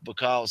off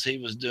because he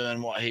was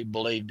doing what he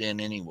believed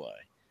in anyway.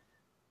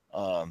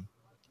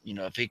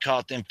 If he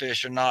caught them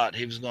fish or not,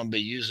 he was going to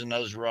be using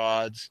those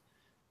rods,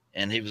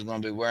 and he was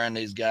going to be wearing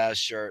these guys'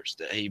 shirts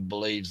that he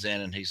believes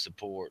in and he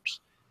supports.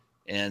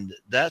 And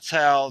that's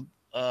how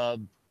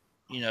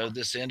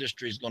this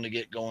industry is going to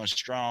get going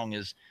strong,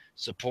 is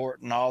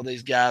supporting all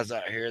these guys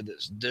out here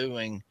that's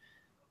doing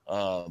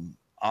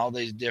all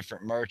these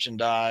different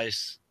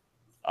merchandise,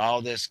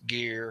 all this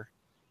gear.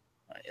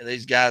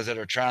 These guys that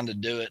are trying to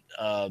do it,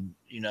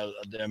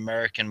 the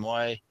American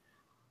way.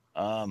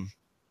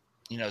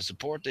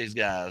 Support these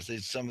guys.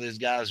 Some of these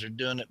guys are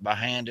doing it by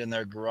hand in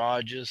their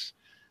garages.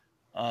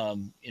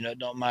 It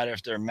don't matter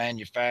if they're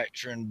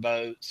manufacturing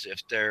boats,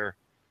 if they're,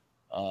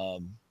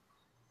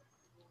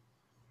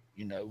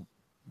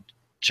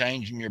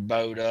 changing your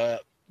boat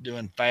up,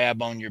 doing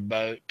fab on your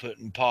boat,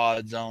 putting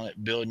pods on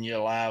it, building you a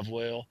live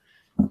well.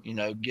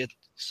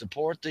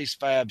 Support these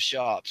fab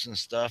shops and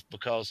stuff,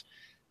 because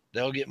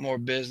they'll get more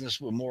business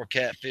with more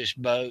catfish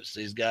boats.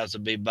 These guys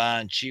will be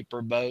buying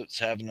cheaper boats,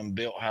 having them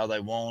built how they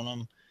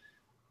want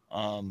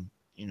them.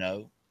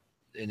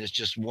 And it's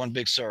just one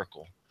big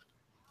circle.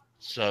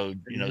 So,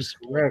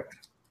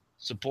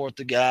 support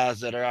the guys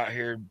that are out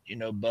here,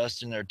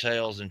 busting their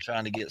tails and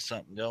trying to get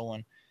something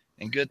going.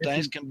 And good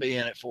things can be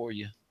in it for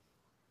you.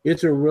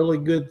 It's a really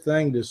good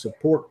thing to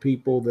support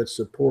people that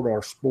support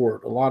our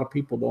sport. A lot of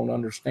people don't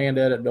understand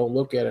that and don't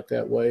look at it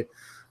that way.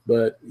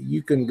 But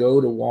you can go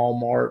to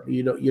Walmart.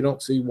 You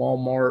don't see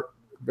Walmart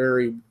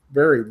very,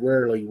 very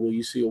rarely will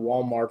you see a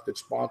Walmart that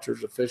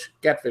sponsors a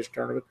catfish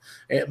tournament.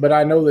 But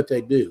I know that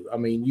they do. I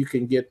mean, you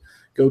can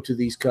go to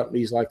these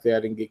companies like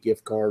that and get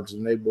gift cards,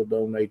 and they will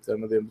donate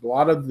them to them. A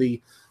lot of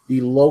the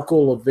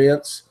local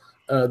events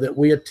that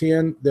we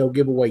attend, they'll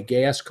give away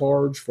gas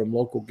cards from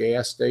local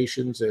gas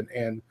stations,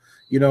 and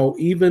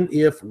even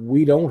if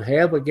we don't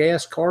have a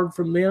gas card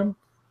from them,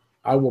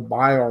 I will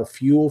buy our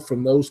fuel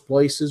from those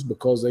places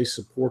because they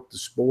support the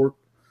sport.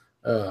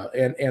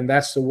 And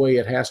that's the way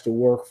it has to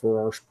work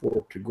for our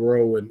sport to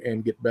grow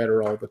and get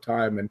better all the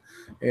time. And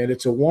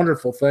it's a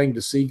wonderful thing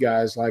to see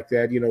guys like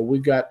that.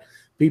 We've got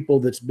people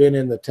that's been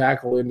in the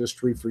tackle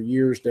industry for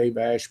years. Dave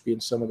Ashby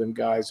and some of them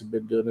guys have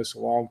been doing this a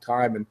long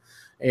time.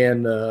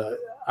 And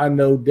I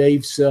know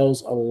Dave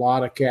sells a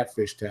lot of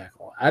catfish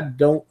tackle. I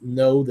don't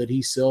know that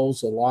he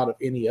sells a lot of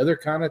any other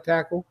kind of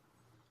tackle,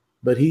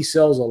 but he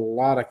sells a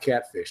lot of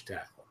catfish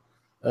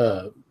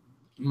tackle.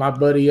 My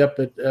buddy up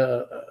at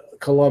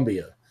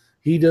Columbia,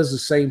 he does the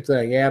same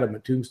thing. Adam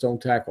at Tombstone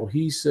Tackle,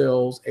 he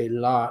sells a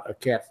lot of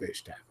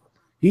catfish tackle.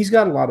 He's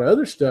got a lot of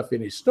other stuff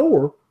in his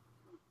store,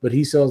 but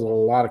he sells a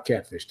lot of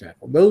catfish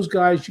tackle. Those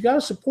guys, you got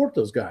to support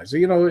those guys.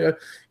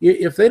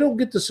 If they don't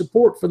get the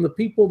support from the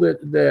people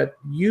that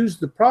use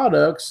the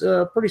products,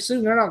 pretty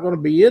soon they're not going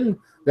to be in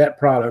that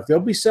product. They'll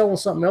be selling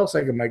something else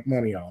they can make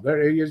money on.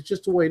 It's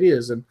just the way it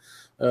is. And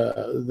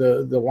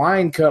the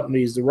line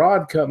companies, the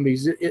rod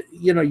companies,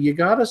 you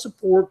got to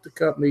support the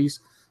companies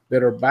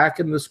that are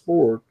backing the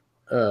sport,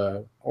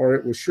 or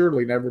it will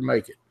surely never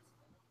make it.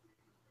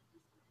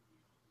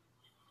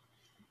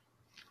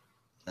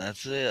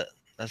 That's it.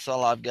 That's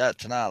all I've got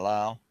tonight,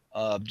 Lyle.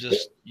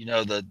 Just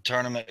the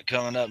tournament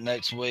coming up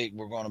next week.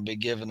 We're going to be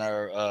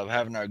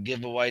having our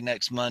giveaway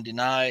next Monday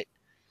night.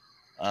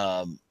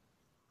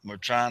 We're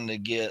trying to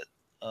get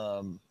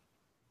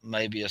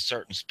maybe a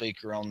certain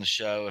speaker on the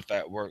show if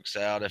that works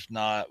out. If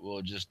not,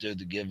 we'll just do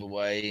the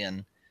giveaway.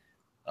 And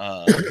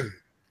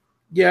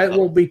yeah, it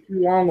won't be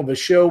too long of a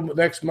show.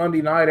 Next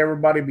Monday night,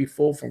 everybody be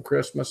full from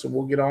Christmas, and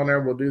we'll get on there.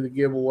 We'll do the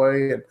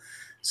giveaway and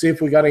see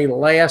if we got any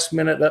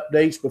last-minute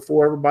updates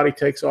before everybody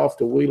takes off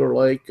to Wheeler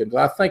Lake. And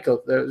I think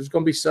there's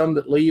going to be some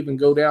that leave and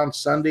go down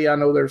Sunday. I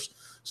know there's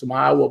some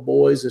Iowa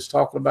boys that's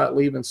talking about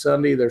leaving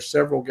Sunday. There's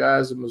several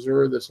guys in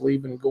Missouri that's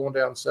leaving and going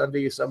down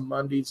Sunday, some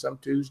Monday, some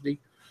Tuesday.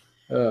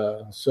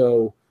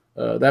 So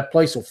that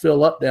place will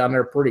fill up down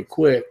there pretty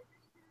quick.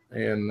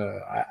 And,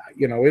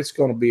 it's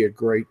going to be a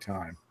great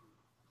time.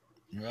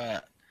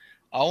 Right.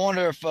 I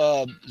wonder if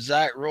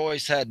Zach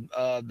Royce had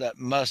that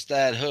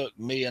Mustad hook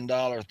 $1 million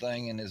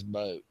thing in his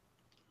boat.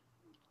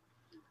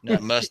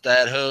 That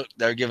Mustad hook,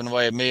 they're giving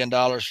away $1 million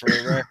for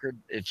a record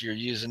if you're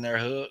using their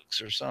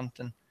hooks or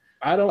something.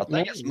 I I don't know.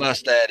 think it's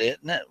Mustad,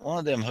 isn't it? One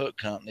of them hook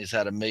companies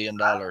had $1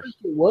 million. I think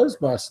it was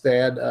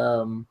Mustad.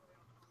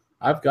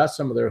 I've got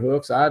some of their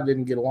hooks. I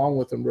didn't get along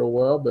with them real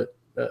well, but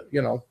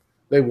you know,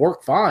 they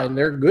work fine.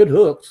 They're good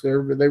hooks. They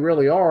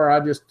really are.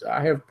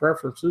 I have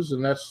preferences,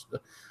 and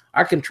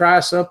I can try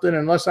something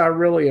unless I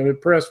really am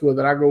impressed with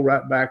it. I go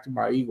right back to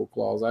my Eagle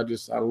Claws.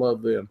 I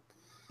love them.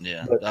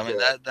 Yeah, But I mean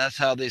that's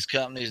how these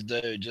companies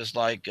do. Just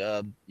like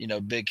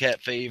Big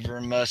Cat Fever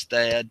and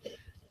Mustad,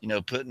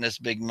 putting this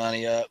big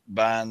money up,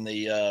 buying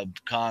the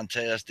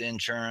contest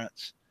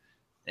insurance,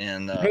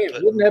 and man,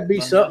 putting wouldn't that be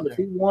money out something if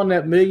there. he won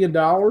that $1 million?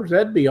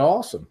 That'd be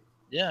awesome.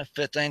 Yeah,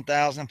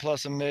 15,000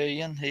 plus $1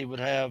 million, he would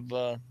have.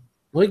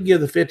 We could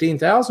give the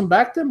 15,000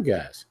 back to them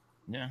guys.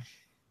 Yeah,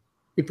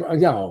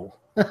 No.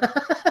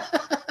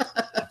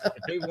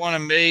 if he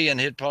won $1 million,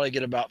 he'd probably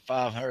get about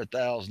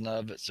 500,000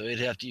 of it. So he'd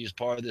have to use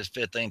part of this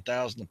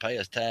 15,000 to pay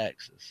his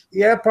taxes.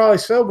 Yeah, probably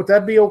so, but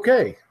that'd be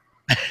okay.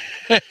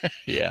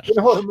 Yeah. You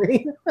know what I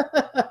mean?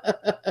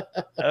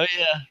 Oh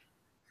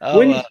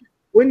yeah.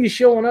 When you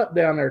showing up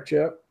down there,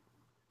 Chuck?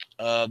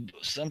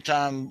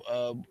 Sometime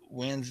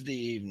Wednesday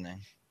evening.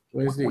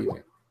 Wednesday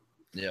evening.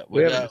 Yeah,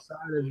 We haven't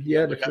decided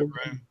yet we if got we're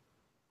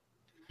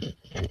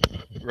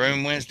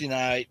room Wednesday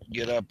night.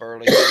 Get up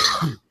early,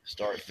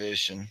 start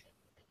fishing.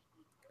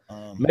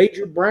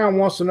 Major Brown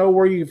wants to know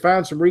where you can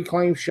find some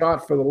reclaimed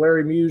shot for the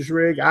Larry Muse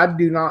rig. I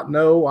do not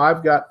know.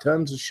 I've got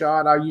tons of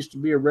shot. I used to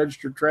be a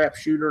registered trap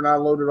shooter, and I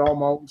loaded all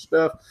my own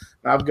stuff.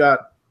 And I've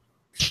got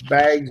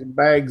bags and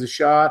bags of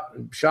shot.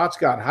 Shots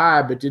got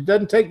high, but it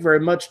doesn't take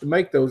very much to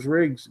make those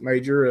rigs,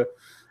 Major.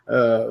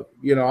 I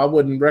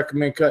wouldn't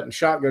recommend cutting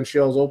shotgun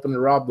shells open to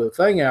rob the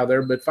thing out of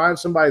there, but find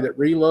somebody that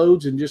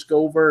reloads and just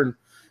go over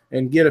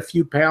and get a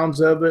few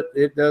pounds of it.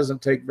 It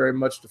doesn't take very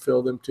much to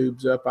fill them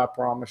tubes up, I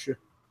promise you.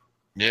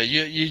 Yeah,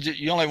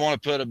 you only want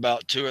to put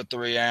about 2 or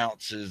 3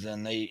 ounces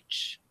in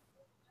each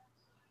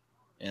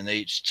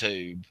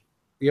tube.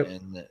 Yep.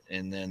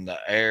 And then the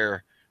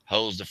air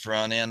holds the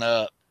front end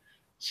up.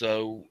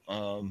 So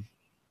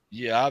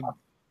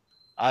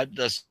I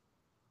just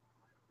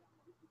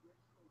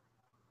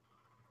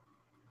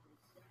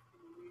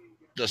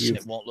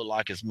it won't look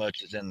like as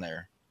much as in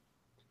there.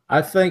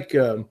 I think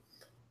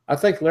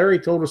Larry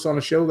told us on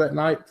the show that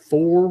night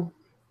 4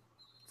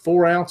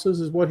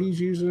 ounces is what he's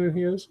using in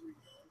his.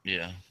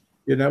 Yeah.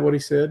 Isn't that what he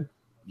said?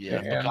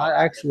 Yeah. And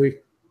I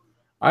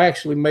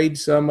actually made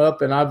some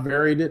up, and I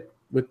varied it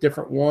with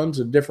different ones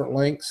and different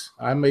lengths.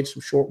 I made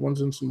some short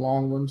ones and some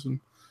long ones, and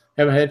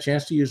haven't had a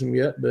chance to use them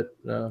yet, but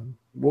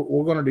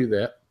we're going to do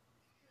that.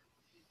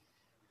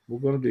 We're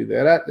going to do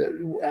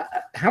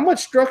that. How much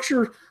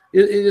structure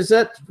is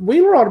that?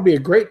 Wheeler ought to be a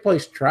great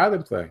place to try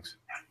them things.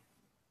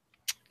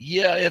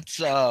 Yeah, it's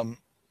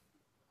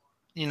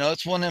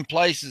it's one of them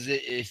places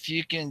if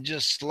you can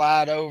just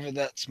slide over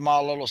that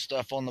small little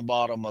stuff on the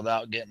bottom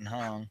without getting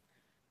hung.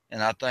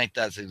 And I think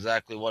that's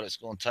exactly what it's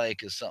going to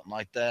take is something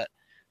like that.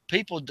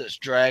 People that's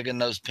dragging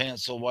those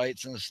pencil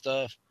weights and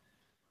stuff,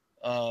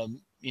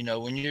 when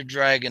you're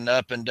dragging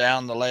up and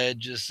down the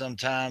ledges,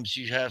 sometimes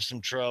you have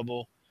some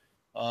trouble,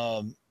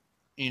 and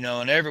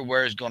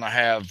everywhere is going to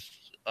have,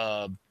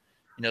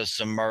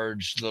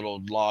 submerged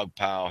little log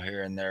pile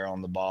here and there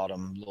on the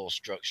bottom, little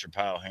structure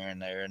pile here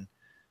and there. And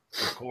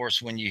of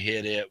course, when you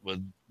hit it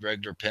with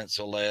regular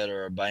pencil lead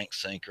or a bank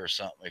sinker or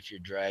something, if you're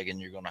dragging,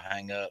 you're going to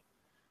hang up,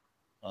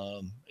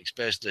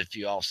 especially if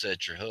you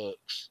offset your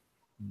hooks.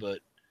 But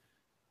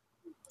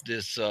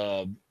this,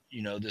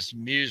 this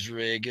Muse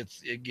rig,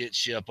 it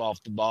gets you up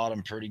off the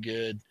bottom pretty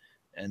good.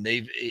 And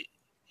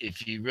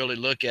if you really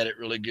look at it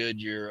really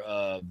good, you're,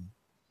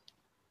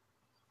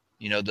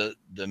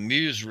 the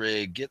Muse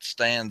rig, it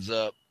stands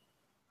up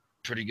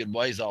pretty good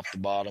ways off the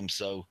bottom.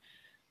 So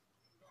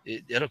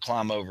it'll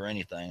climb over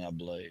anything, I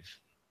believe.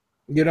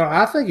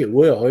 I think it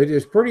will. It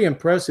is pretty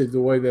impressive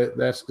the way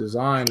that's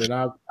designed, and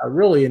I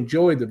really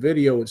enjoyed the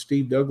video with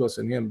Steve Douglas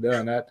and him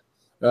done that.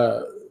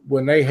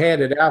 When they had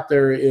it out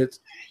there, it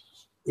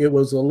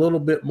was a little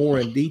bit more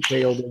in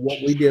detail than what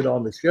we did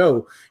on the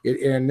show.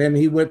 And then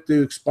he went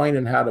through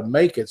explaining how to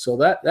make it. So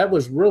that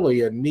was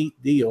really a neat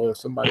deal. If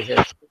somebody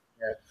had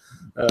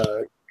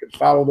could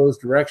follow those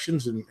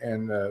directions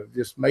and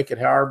just make it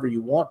however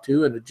you want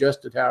to and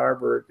adjust it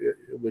however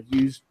it would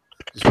use.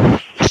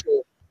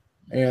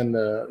 And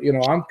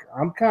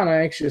I'm kind of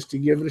anxious to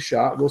give it a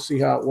shot. We'll see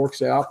how it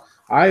works out.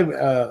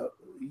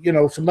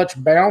 So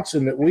much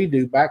bouncing that we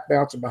do, back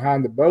bouncing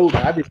behind the boat.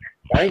 I did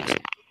banks for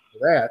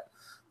that.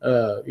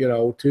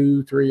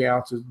 2-3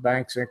 ounces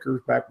bank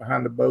sinkers back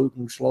behind the boat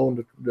and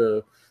slowing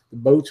the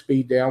boat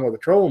speed down with a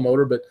trolling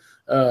motor. But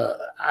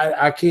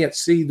I can't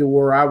see to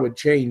where I would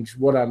change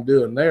what I'm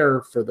doing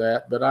there for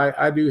that. But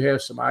I do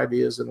have some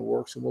ideas in the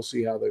works, and we'll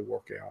see how they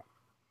work out.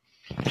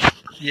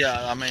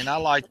 Yeah, I mean, I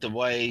like the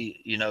way,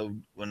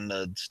 when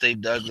the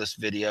Steve Douglas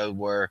video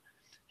where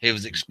he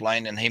was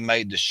explaining he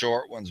made the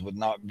short ones with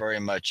not very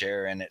much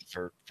air in it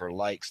for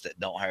lakes that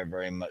don't have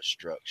very much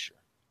structure.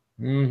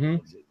 Mm-hmm.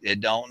 It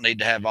don't need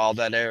to have all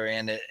that air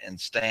in it and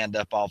stand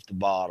up off the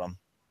bottom.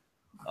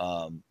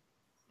 Um,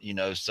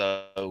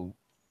 so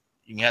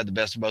you can have the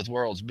best of both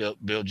worlds.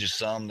 Build you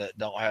some that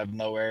don't have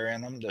no air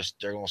in them.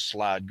 They're gonna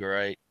slide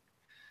great,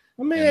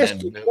 Let me and ask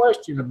then you a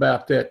question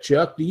about that,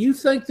 Chuck. Do you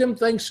think them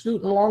things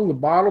scooting along the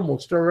bottom will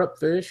stir up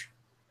fish?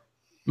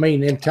 I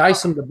mean,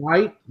 entice them to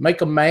bite, make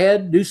them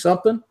mad, do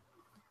something?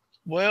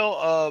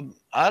 well,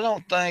 I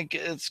don't think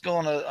it's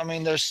gonna. I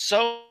mean, there's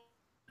so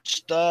much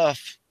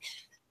stuff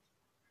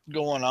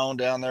going on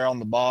down there on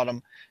the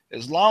bottom.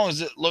 As long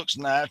as it looks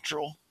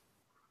natural,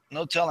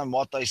 no telling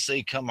what they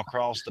see come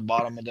across the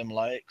bottom of them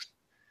lakes.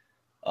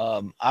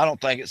 I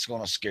don't think it's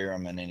going to scare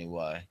them in any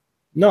way.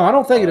 No, I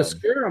don't think it'll Um,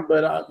 scare them,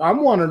 but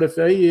I'm wondering if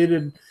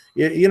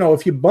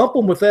if you bump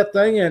them with that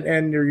thing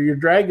and you're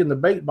dragging the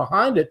bait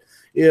behind it,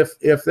 if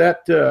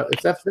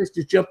that fish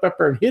just jumped up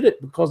there and hit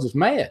it because it's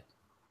mad.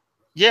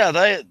 yeah,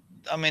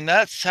 I mean,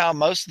 that's how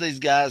most of these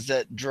guys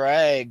that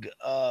drag,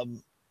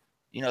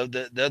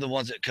 they're the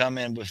ones that come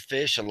in with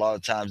fish a lot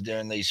of times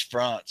during these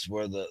fronts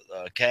where the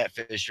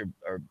catfish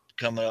are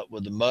coming up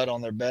with the mud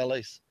on their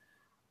bellies.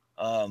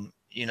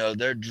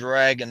 They're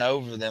dragging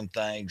over them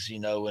things,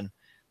 and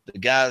the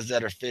guys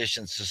that are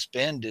fishing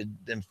suspended,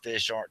 them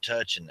fish aren't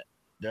touching it.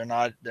 They're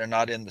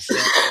not in the scent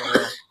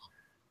trail.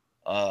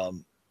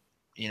 Um,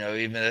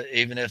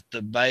 even if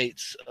the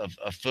bait's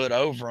a foot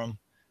over them,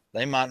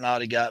 they might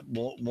not have got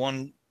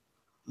one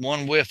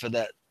whiff of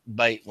that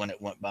bait when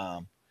it went by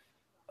them.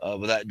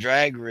 With that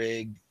drag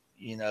rig,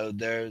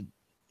 they're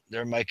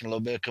making a little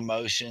bit of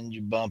commotion.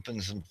 You're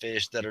bumping some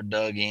fish that are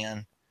dug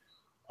in.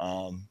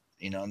 And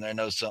they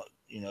know some.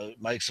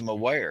 It makes them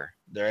aware.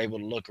 They're able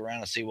to look around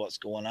and see what's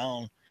going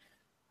on.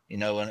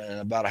 And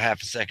about a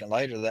half a second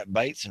later, that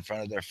bait's in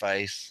front of their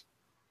face.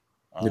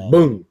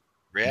 Boom.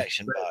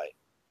 Reaction bite.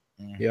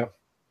 Mm. Yep.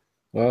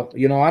 Well,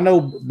 I know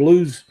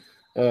blues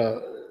uh,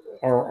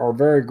 are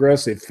very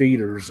aggressive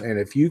feeders, and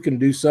if you can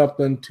do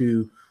something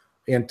to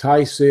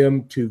entice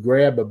them to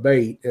grab a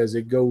bait as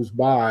it goes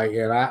by,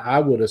 and I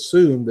would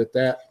assume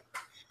that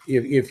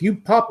if you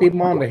pop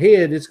him on the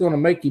head, it's going to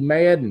make him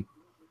mad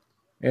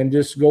and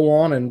just go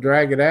on and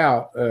drag it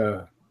out.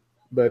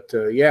 But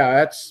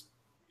yeah,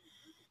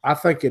 I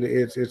think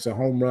it's a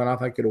home run. I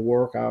think it'll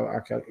work. I'm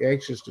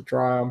anxious to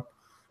try them,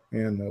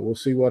 and we'll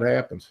see what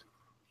happens.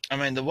 I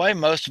mean, the way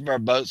most of our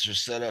boats are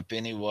set up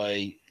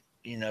anyway,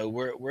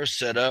 we're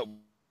set up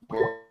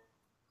where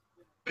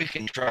we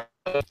can try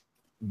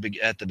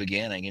at the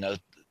beginning,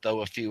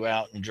 throw a few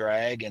out and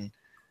drag and,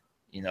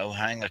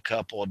 hang a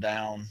couple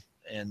down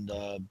and,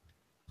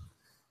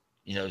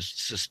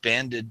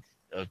 suspended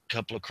a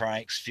couple of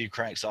cranks, few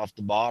cranks off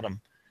the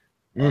bottom,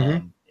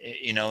 Mm-hmm.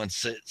 and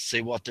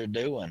see what they're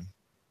doing.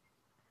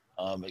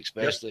 Yep.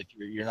 Especially if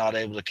you're not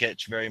able to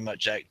catch very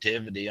much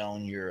activity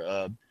on your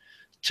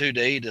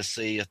 2D to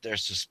see if they're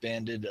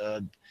suspended.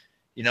 A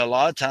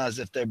lot of times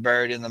if they're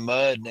buried in the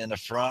mud and then the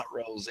front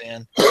rolls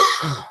in,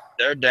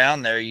 they're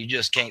down there. You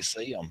just can't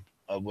see them.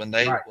 When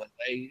they Right.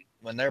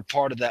 when they're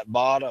part of that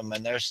bottom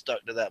and they're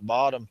stuck to that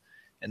bottom,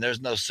 and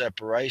there's no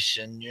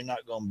separation, you're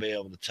not going to be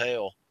able to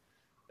tell.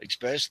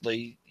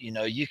 Especially,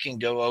 you can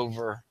go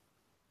over,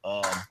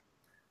 um,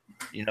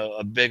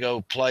 a big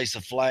old place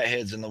of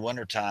flatheads in the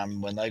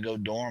wintertime when they go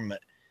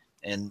dormant,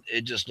 and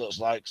it just looks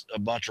like a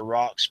bunch of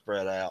rocks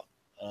spread out.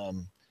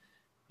 Um,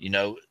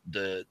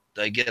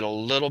 they get a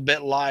little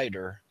bit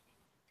lighter,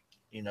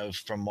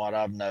 from what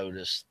I've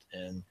noticed,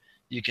 and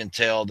you can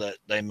tell that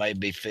they may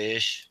be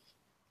fish,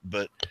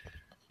 but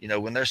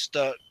when they're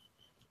stuck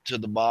to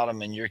the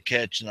bottom and you're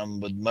catching them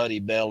with muddy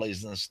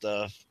bellies and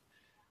stuff,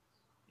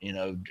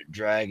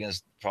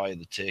 dragging's probably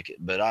the ticket.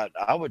 But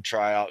I would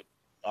try out.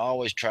 I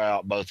always try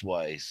out both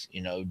ways.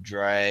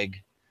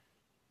 Drag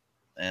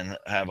and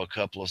have a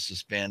couple of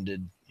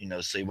suspended.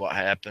 See what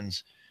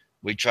happens.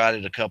 We tried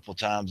it a couple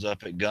times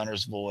up at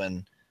Gunnersville,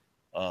 and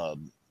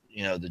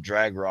the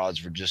drag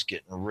rods were just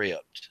getting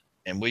ripped,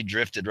 and we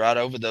drifted right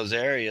over those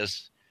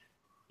areas,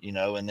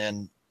 and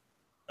then,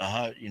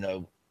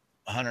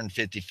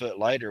 150 foot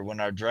later, when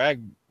our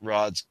drag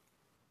rods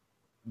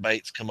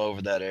baits come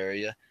over that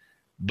area,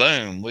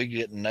 boom, we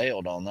get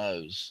nailed on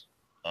those.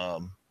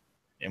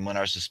 And when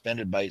our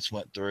suspended baits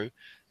went through,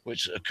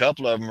 which a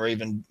couple of them were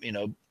even,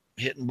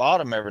 hitting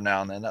bottom every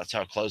now and then. That's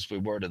how close we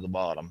were to the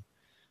bottom.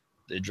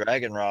 The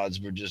dragon rods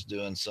were just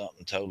doing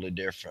something totally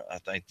different. I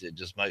think that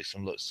just makes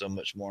them look so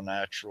much more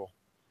natural.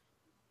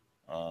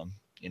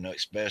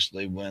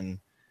 Especially when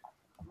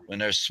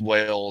there's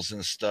swells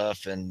and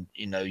stuff, and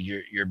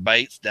your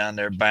bait's down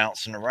there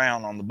bouncing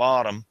around on the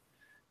bottom,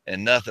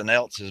 and nothing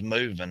else is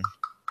moving.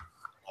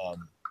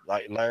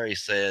 Like Larry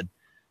said,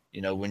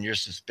 when you're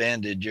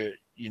suspended,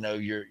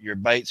 your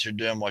baits are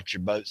doing what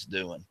your boat's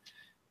doing,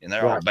 and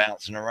they're all Right.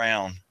 bouncing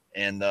around,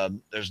 and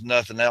there's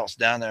nothing else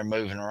down there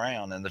moving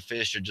around, and the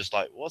fish are just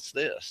like, "What's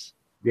this?"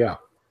 Yeah.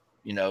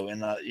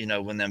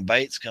 And when them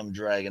baits come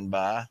dragging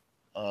by,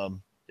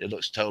 it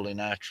looks totally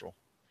natural.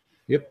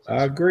 Yep,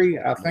 I agree.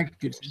 I think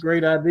it's a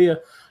great idea.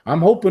 I'm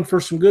hoping for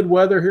some good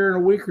weather here in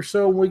a week or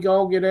so when we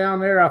all get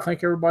down there. I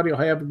think everybody will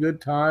have a good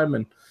time,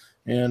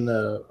 and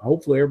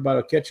hopefully everybody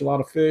will catch a lot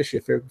of fish.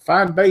 If they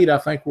find bait, I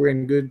think we're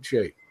in good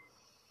shape.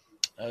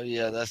 Oh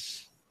yeah,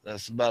 that's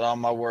about all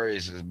my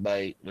worries is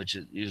bait, which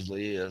it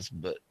usually is.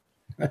 But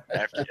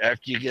after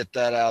you get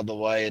that out of the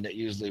way and it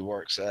usually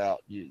works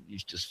out, you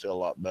just feel a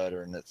lot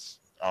better, and it's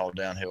all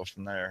downhill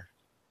from there.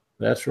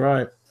 That's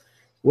right.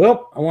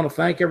 Well, I want to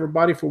thank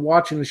everybody for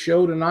watching the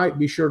show tonight.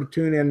 Be sure to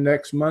tune in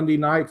next Monday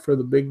night for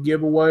the big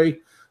giveaway.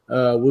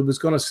 We was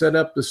going to set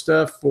up the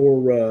stuff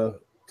for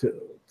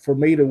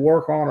me to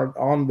work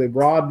on the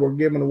rod we're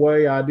giving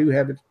away. I do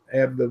have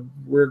the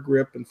rear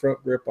grip and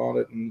front grip on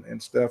it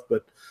and stuff,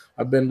 but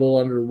I've been a little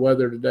under the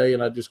weather today,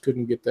 and I just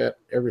couldn't get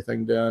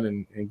everything done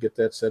and get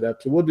that set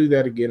up. So we'll do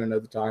that again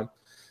another time.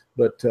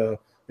 But do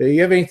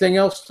you have anything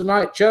else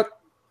tonight, Chuck?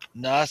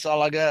 No, that's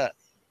all I got.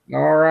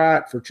 All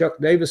right. For Chuck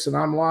Davis, and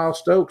I'm Lyle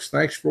Stokes.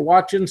 Thanks for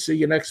watching. See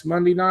you next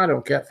Monday night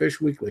on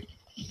Catfish Weekly.